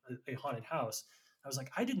 like a haunted house. I was like,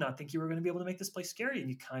 I did not think you were going to be able to make this place scary, and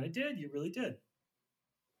you kind of did. You really did.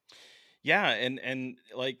 Yeah, and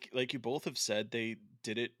like you both have said, they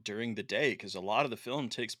did it during the day because a lot of the film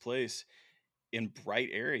takes place in bright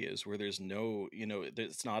areas where there's no,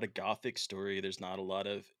 it's not a gothic story. There's not a lot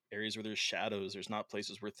of areas where there's shadows. There's not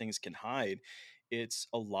places where things can hide. It's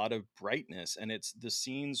a lot of brightness, and it's the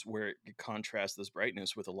scenes where it contrasts this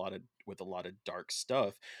brightness with a lot of dark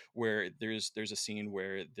stuff. Where there's a scene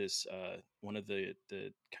where this one of the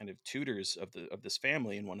kind of tutors of this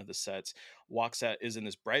family in one of the sets walks out, is in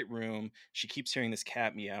this bright room. She keeps hearing this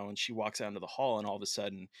cat meow, and she walks out into the hall, and all of a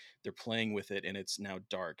sudden they're playing with it, and it's now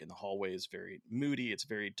dark, and the hallway is very moody, it's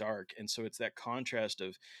very dark. And so it's that contrast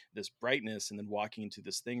of this brightness and then walking into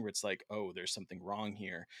this thing where it's like, oh, there's something wrong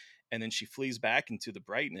here. And then she flees back into the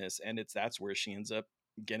brightness, and that's where she ends up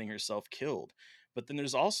getting herself killed. But then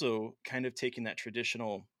there's also kind of taking that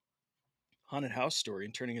traditional haunted house story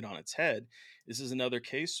and turning it on its head. This is another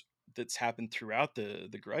case that's happened throughout the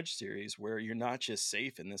Grudge series, where you're not just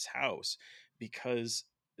safe in this house, because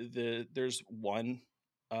there's one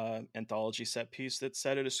anthology set piece that's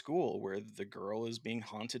set at a school where the girl is being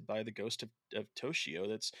haunted by the ghost of Toshio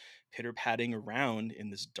that's pitter patting around in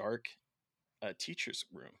this dark teacher's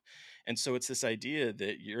room. And so it's this idea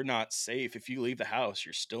that you're not safe. If you leave the house,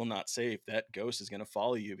 you're still not safe. That ghost is going to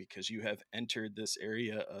follow you because you have entered this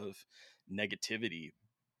area of negativity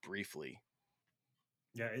briefly.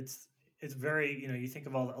 Yeah, it's very, you think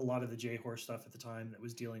of a lot of the J horror stuff at the time that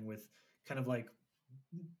was dealing with kind of like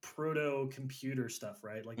proto computer stuff,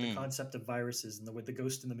 right? Like the concept of viruses and the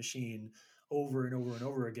ghost in the machine over and over and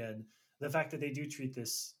over again. The fact that they do treat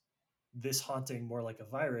this haunting more like a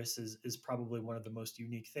virus is probably one of the most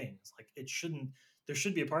unique things. Like there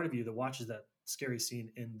should be a part of you that watches that scary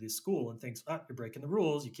scene in the school and thinks, you're breaking the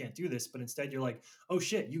rules, you can't do this. But instead you're like, oh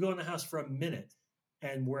shit, you go in the house for a minute,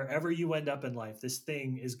 and wherever you end up in life, this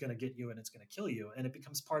thing is going to get you and it's going to kill you. And it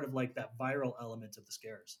becomes part of like that viral element of the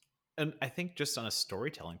scares. And I think just on a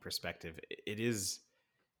storytelling perspective, it is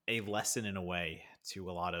a lesson in a way to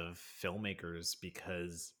a lot of filmmakers,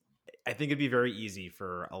 because I think it'd be very easy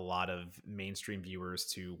for a lot of mainstream viewers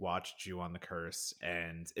to watch Ju-on the Curse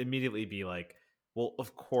and immediately be like, well,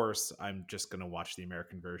 of course, I'm just going to watch the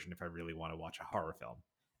American version if I really want to watch a horror film.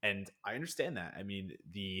 And I understand that. I mean,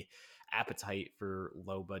 the appetite for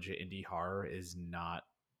low budget indie horror is not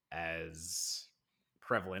as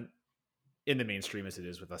prevalent in the mainstream as it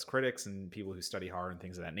is with us critics and people who study horror and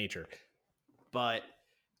things of that nature. But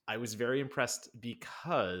I was very impressed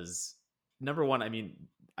because, number one, I mean,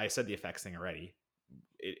 I said the effects thing already.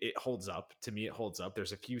 It holds up. To me, it holds up.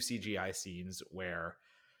 There's a few CGI scenes where,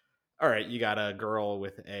 all right, you got a girl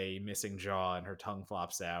with a missing jaw and her tongue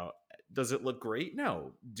flops out. Does it look great?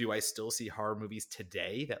 No. Do I still see horror movies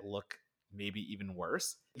today that look maybe even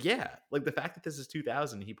worse? Yeah. Like the fact that this is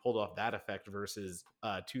 2000, he pulled off that effect versus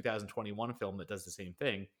a 2021 film that does the same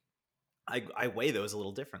thing. I weigh those a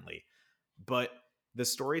little differently. But The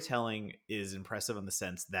storytelling is impressive in the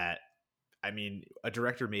sense that, I mean, a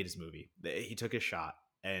director made his movie. He took his shot.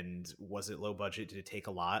 And was it low budget? Did it take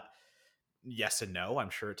a lot? Yes and no.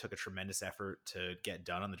 I'm sure it took a tremendous effort to get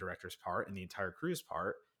done on the director's part and the entire crew's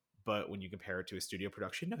part. But when you compare it to a studio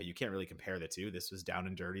production, no, you can't really compare the two. This was down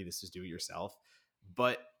and dirty. This was do it yourself.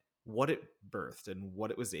 But what it birthed and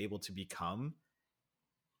what it was able to become,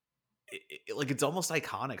 like, it's almost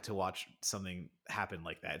iconic to watch something happen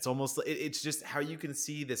like that. It's almost, it's just how you can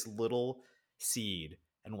see this little seed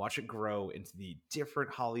and watch it grow into the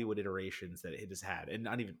different Hollywood iterations that it has had. And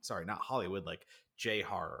not even, sorry, not Hollywood, like J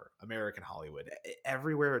horror, American Hollywood,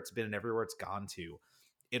 everywhere it's been and everywhere it's gone to.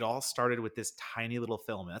 It all started with this tiny little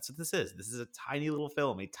film. And that's what this is. This is a tiny little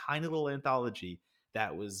film, a tiny little anthology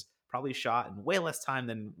that was probably shot in way less time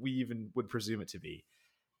than we even would presume it to be.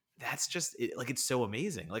 That's just it, like, it's so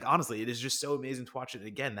amazing. Like, honestly, it is just so amazing to watch it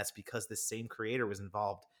again. That's because the same creator was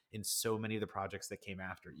involved in so many of the projects that came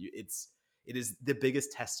after you. It is the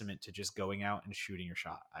biggest testament to just going out and shooting your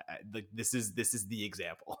shot. Like, this is the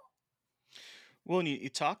example. Well, and you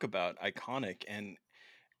talk about iconic, and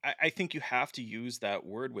I think you have to use that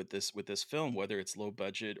word with this film, whether it's low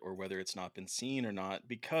budget or whether it's not been seen or not,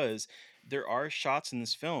 because there are shots in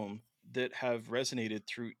this film that have resonated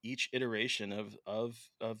through each iteration of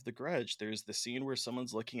the Grudge. There's the scene where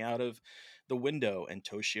someone's looking out of the window and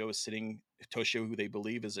Toshio is sitting. Toshio, who they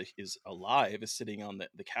believe is alive, is sitting on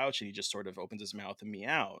the couch, and he just sort of opens his mouth and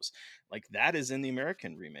meows. Like, that is in the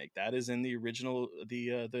American remake. That is in the original,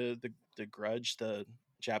 the Grudge, the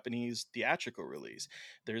Japanese theatrical release.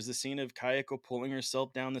 There's the scene of Kayako pulling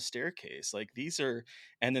herself down the staircase. Like, these are,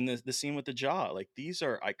 and then the scene with the jaw. Like, these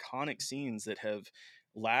are iconic scenes that have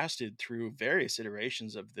lasted through various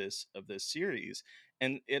iterations of this series,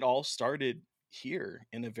 and it all started here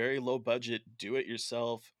in a very low budget, do it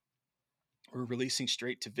yourself or releasing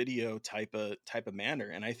straight to video type of manner.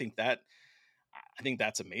 And I think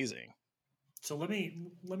that's amazing. So let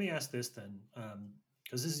me ask this then,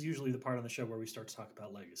 because this is usually the part on the show where we start to talk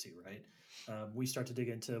about legacy, right? We start to dig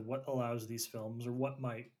into what allows these films, or what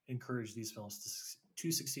might encourage these films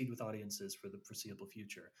to succeed with audiences for the foreseeable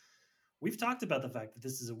future. We've talked about the fact that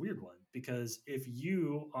this is a weird one because if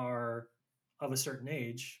you are of a certain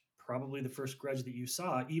age, probably the first Grudge that you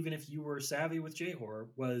saw, even if you were savvy with J horror,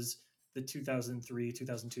 was the 2003,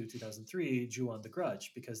 2002, 2003 Ju-on the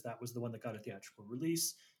Grudge, because that was the one that got a theatrical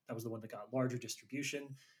release. That was the one that got larger distribution.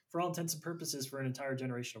 For all intents and purposes, for an entire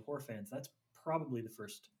generation of horror fans, that's probably the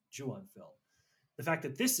first Ju-on film. The fact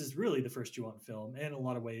that this is really the first Ju-on film, and in a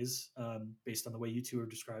lot of ways, based on the way you two are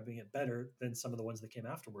describing it, better than some of the ones that came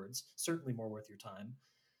afterwards, certainly more worth your time.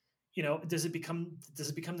 You know, does it become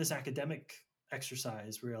this academic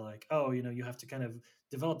exercise where you're like, oh, you know, you have to kind of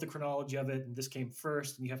develop the chronology of it, and this came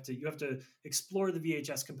first, and you have to explore the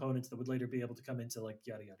VHS components that would later be able to come into, like,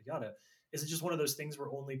 yada yada yada. Is it just one of those things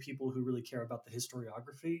where only people who really care about the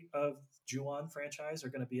historiography of Ju-on franchise are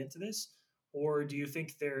going to be into this, or do you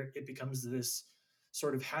think it becomes this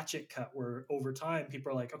sort of hatchet cut where over time people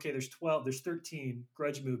are like, okay, there's 12, there's 13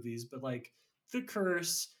 Grudge movies, but like The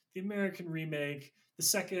Curse, the American remake, the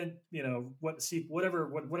second, you know,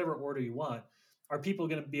 whatever order you want, are people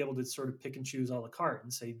going to be able to sort of pick and choose a la carte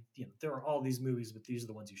and say, you know, there are all these movies, but these are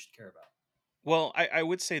the ones you should care about? Well, I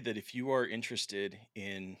would say that if you are interested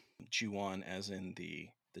in Ju-on, as in the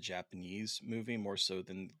Japanese movie more so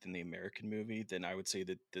than the American movie, then I would say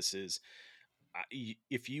that this is,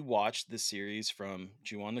 if you watch the series from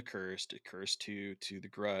Ju-on the Curse to Curse 2 to The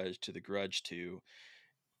Grudge to The Grudge 2,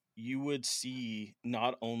 you would see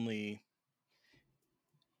not only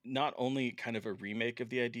kind of a remake of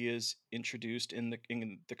the ideas introduced in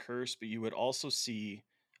the Curse, but you would also see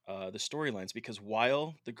the storylines, because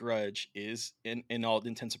while The Grudge is in all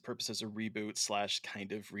intents and purposes a reboot slash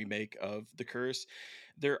kind of remake of The Curse,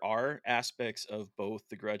 there are aspects of both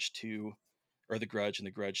The Grudge 2, or The Grudge and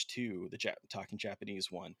The Grudge 2, talking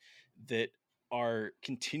Japanese one, that are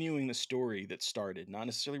continuing the story that started, not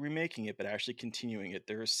necessarily remaking it, but actually continuing it.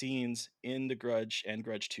 There are scenes in The Grudge and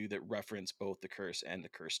Grudge 2 that reference both The Curse and The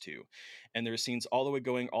Curse 2. And there are scenes all the way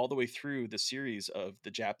going all the way through the series of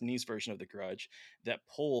the Japanese version of The Grudge that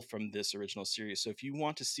pull from this original series. So if you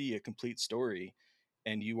want to see a complete story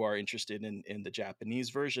and you are interested in the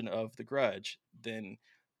Japanese version of The Grudge, then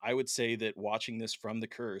I would say that watching this from The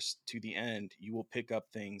Curse to the end, you will pick up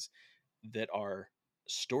things that are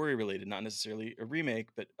story related, not necessarily a remake,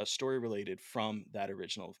 but a story related from that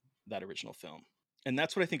original film. And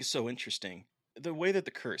that's what I think is so interesting. the way that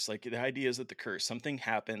the curse, like the idea is that the curse, something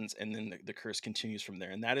happens and then the curse continues from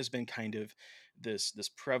there, and that has been kind of this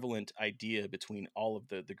prevalent idea between all of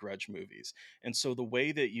the Grudge movies. And so the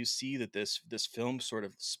way that you see that this film sort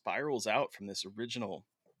of spirals out from this original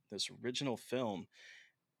film,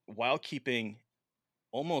 while keeping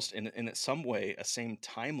almost in some way a same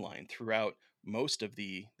timeline throughout most of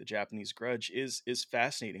the Japanese Grudge, is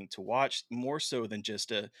fascinating to watch, more so than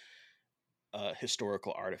just a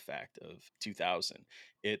historical artifact of 2000.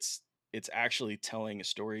 It's actually telling a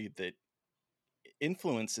story that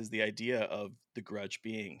influences the idea of the Grudge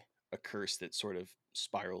being a curse that sort of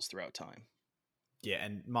spirals throughout time. Yeah,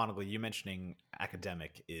 and Monocle, you mentioning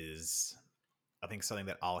academic is, I think, something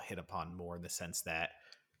that I'll hit upon more in the sense that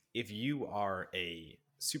if you are a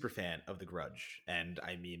super fan of The Grudge, and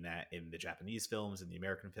I mean that in the Japanese films, in the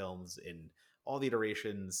American films, in all the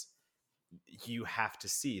iterations, you have to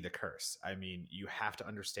see the curse. I mean, you have to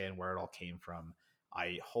understand where it all came from.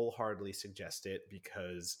 I wholeheartedly suggest it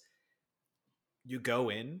because you go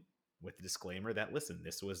in with the disclaimer that, listen,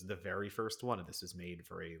 this was the very first one, and this was made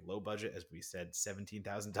for a low budget, as we said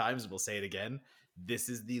 17,000 times. We'll say it again. This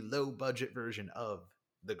is the low budget version of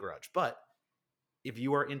The Grudge. But if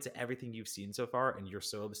you are into everything you've seen so far and you're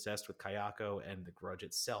so obsessed with Kayako and The Grudge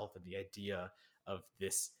itself and the idea of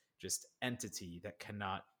this just entity that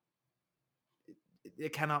cannot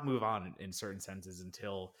move on in certain senses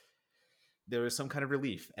until there is some kind of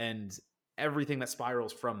relief, and everything that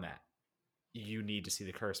spirals from that, you need to see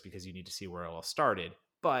the curse because you need to see where it all started.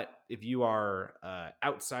 But if you are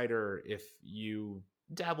outsider, if you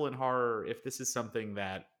dabble in horror, if this is something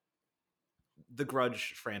that the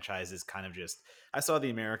Grudge franchise is kind of just, I saw the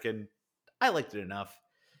American, I liked it enough.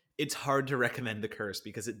 It's hard to recommend the curse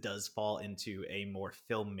because it does fall into a more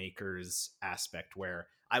filmmaker's aspect, where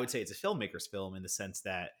I would say it's a filmmaker's film in the sense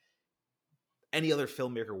that any other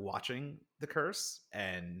filmmaker watching the curse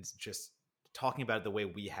and just talking about it the way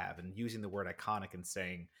we have and using the word iconic and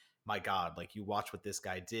saying, my God, like, you watch what this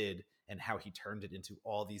guy did and how he turned it into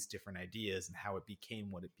all these different ideas and how it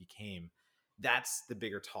became what it became. That's the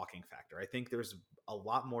bigger talking factor. I think there's a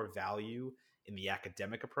lot more value in the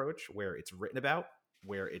academic approach, where it's written about,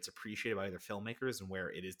 where it's appreciated by other filmmakers, and where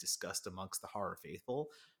it is discussed amongst the horror faithful,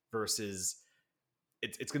 versus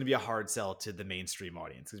it's going to be a hard sell to the mainstream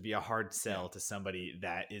audience. It's going to be a hard sell to somebody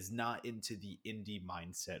that is not into the indie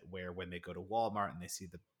mindset, where when they go to Walmart and they see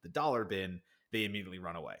the dollar bin, they immediately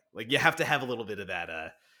run away. Like, you have to have a little bit of that,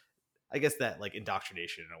 I guess, that like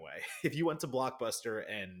indoctrination in a way. If you went to Blockbuster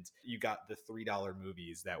and you got the $3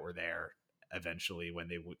 movies that were there eventually when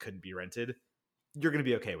they couldn't be rented, you're going to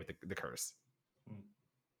be okay with the curse.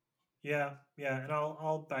 Yeah, and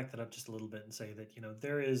I'll back that up just a little bit and say that,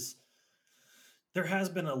 there has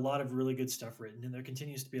been a lot of really good stuff written, and there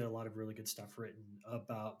continues to be a lot of really good stuff written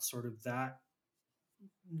about sort of that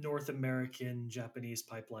North American Japanese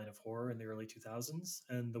pipeline of horror in the early 2000s,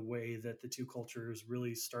 and the way that the two cultures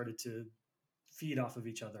really started to feed off of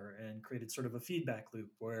each other and created sort of a feedback loop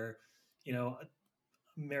where, you know,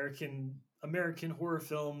 American horror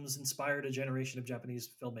films inspired a generation of Japanese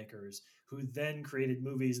filmmakers who then created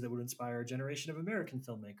movies that would inspire a generation of American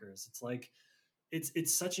filmmakers. It's like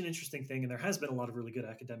it's such an interesting thing, and there has been a lot of really good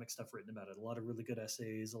academic stuff written about it. A lot of really good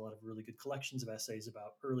essays, a lot of really good collections of essays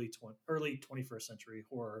about early 21st century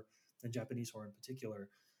horror and Japanese horror in particular.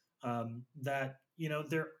 That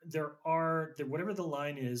there whatever the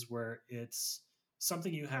line is where it's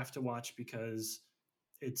something you have to watch because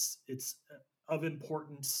it's of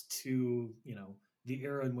importance to the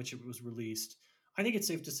era in which it was released. I think it's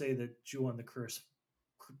safe to say that Ju-On the Curse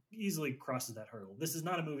easily crosses that hurdle. This is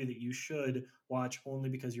not a movie that you should watch only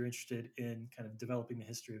because you're interested in kind of developing the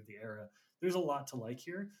history of the era. There's a lot to like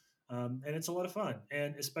here, and it's a lot of fun.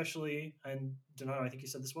 And especially, and Donato, I think you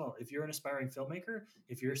said this well, if you're an aspiring filmmaker,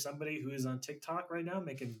 if you're somebody who is on TikTok right now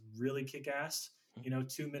making really kick-ass,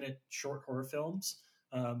 2-minute short horror films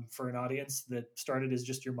for an audience that started as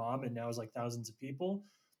just your mom and now is like thousands of people,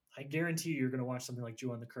 I guarantee you're going to watch something like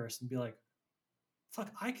Ju-On the Curse and be like, fuck,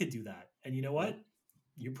 I could do that. And you know what?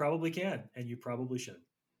 You probably can, and you probably should.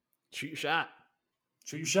 Shoot your shot.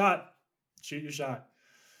 Shoot your shot. Shoot your shot.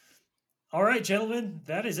 All right, gentlemen,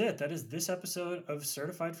 that is it. That is this episode of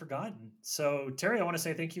Certified Forgotten. So, Terry, I want to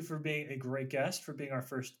say thank you for being a great guest, for being our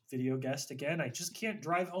first video guest again. I just can't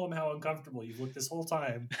drive home how uncomfortable you've looked this whole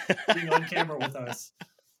time being on camera with us.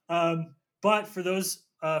 But for those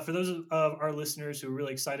of our listeners who are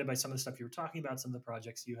really excited by some of the stuff you were talking about, some of the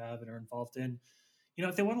projects you have and are involved in,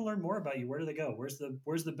 if they want to learn more about you, where do they go? Where's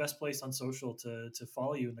the best place on social to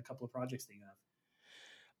follow you in the couple of projects that you have?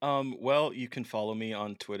 Well, you can follow me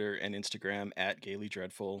on Twitter and Instagram at Gaily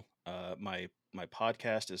Dreadful. My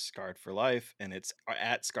podcast is Scarred for Life, and it's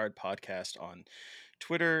at Scarred Podcast on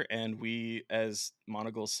Twitter. And we, as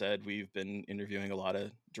Monagle said, we've been interviewing a lot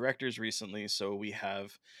of directors recently. So we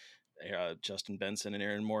have Justin Benson and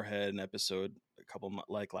Aaron Moorhead an episode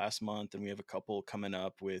like last month, and we have a couple coming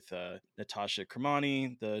up with Natasha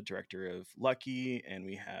Kermani, the director of Lucky, and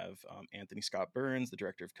we have Anthony Scott Burns, the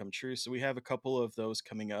director of Come True. So we have a couple of those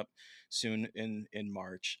coming up soon in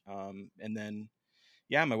March, and then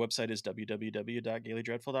yeah, my website is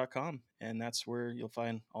www.gailydreadful.com, and that's where you'll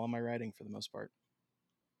find all of my writing for the most part.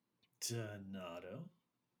 Donato.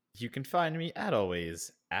 You can find me at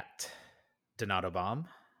always at Donato Bomb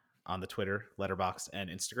on the Twitter, Letterboxd, and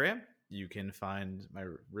Instagram. You can find my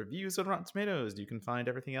reviews on Rotten Tomatoes. You can find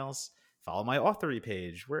everything else. Follow my authory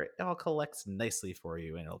page where it all collects nicely for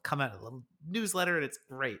you, and it'll come out a little newsletter, and it's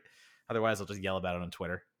great. Otherwise, I'll just yell about it on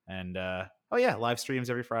Twitter. And oh yeah, live streams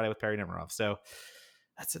every Friday with Perry Nemiroff. So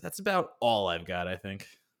that's about all I've got, I think.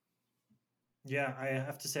 Yeah, I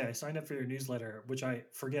have to say, I signed up for your newsletter, which I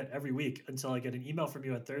forget every week until I get an email from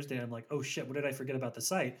you on Thursday. And I'm like, oh shit, what did I forget about the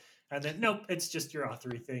site? And then, nope, it's just your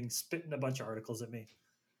authory thing, spitting a bunch of articles at me.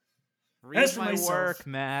 Read as for my work,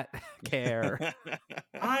 Matt. Care.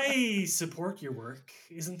 I support your work.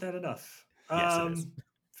 Isn't that enough? Yes, it is.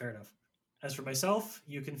 Fair enough. As for myself,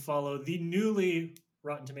 you can follow the newly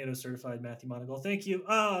Rotten Tomatoes certified Matthew Monagle. Thank you.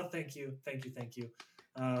 Oh, thank you.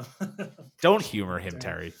 Don't humor him,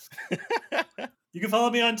 Terry. You can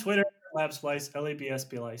follow me on Twitter, Labsplice,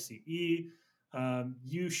 LABSPLICE.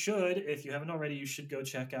 You should, if you haven't already, you should go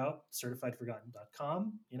check out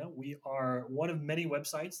certifiedforgotten.com. You know, we are one of many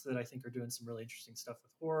websites that I think are doing some really interesting stuff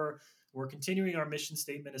with horror. We're continuing our mission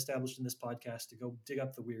statement established in this podcast to go dig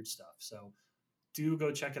up the weird stuff. So do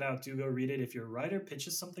go check it out. Do go read it. If your writer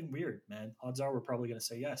pitches something weird, man, odds are we're probably going to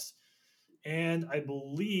say yes. And I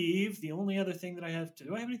believe the only other thing that I have to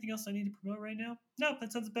do, I have anything else I need to promote right now? No,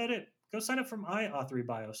 that sounds about it. Go sign up for my authory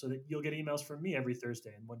bio so that you'll get emails from me every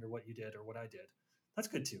Thursday and wonder what you did or what I did. That's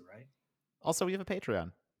good too, right? Also, we have a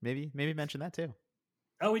Patreon. Maybe mention that too.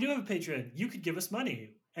 Oh, we do have a Patreon. You could give us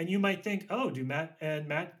money. And you might think, oh, do Matt and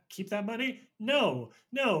Matt keep that money? No.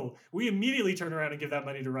 We immediately turn around and give that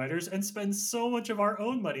money to writers and spend so much of our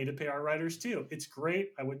own money to pay our writers too. It's great.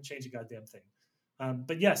 I wouldn't change a goddamn thing.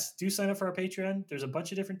 But yes, do sign up for our Patreon. There's a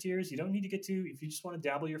bunch of different tiers. You don't need to get to, if you just want to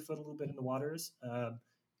dabble your foot a little bit in the waters,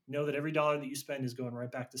 know that every dollar that you spend is going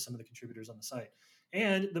right back to some of the contributors on the site.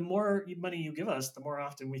 And the more money you give us, the more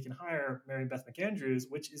often we can hire Mary Beth McAndrews,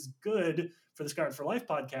 which is good for the Scarred for Life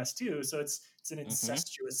podcast too. So it's an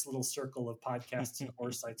incestuous little circle of podcasts and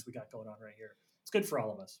horror sites we got going on right here. It's good for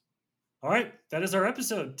all of us. All right, that is our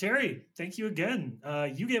episode. Terry, thank you again.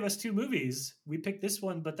 You gave us 2 movies. We picked this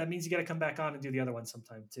one, but that means you got to come back on and do the other one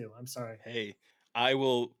sometime too. I'm sorry. Hey, I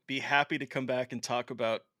will be happy to come back and talk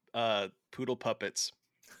about poodle puppets.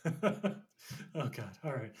 Oh, God.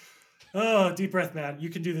 All right. Oh, deep breath, Matt. You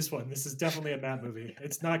can do this one. This is definitely a Matt movie.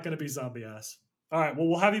 It's not going to be zombie ass. All right. Well,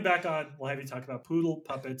 we'll have you back on. We'll have you talk about poodle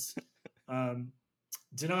puppets.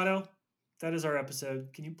 Donato, that is our episode.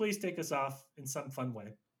 Can you please take us off in some fun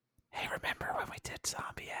way? Hey, remember when we did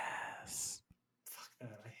zombie ass?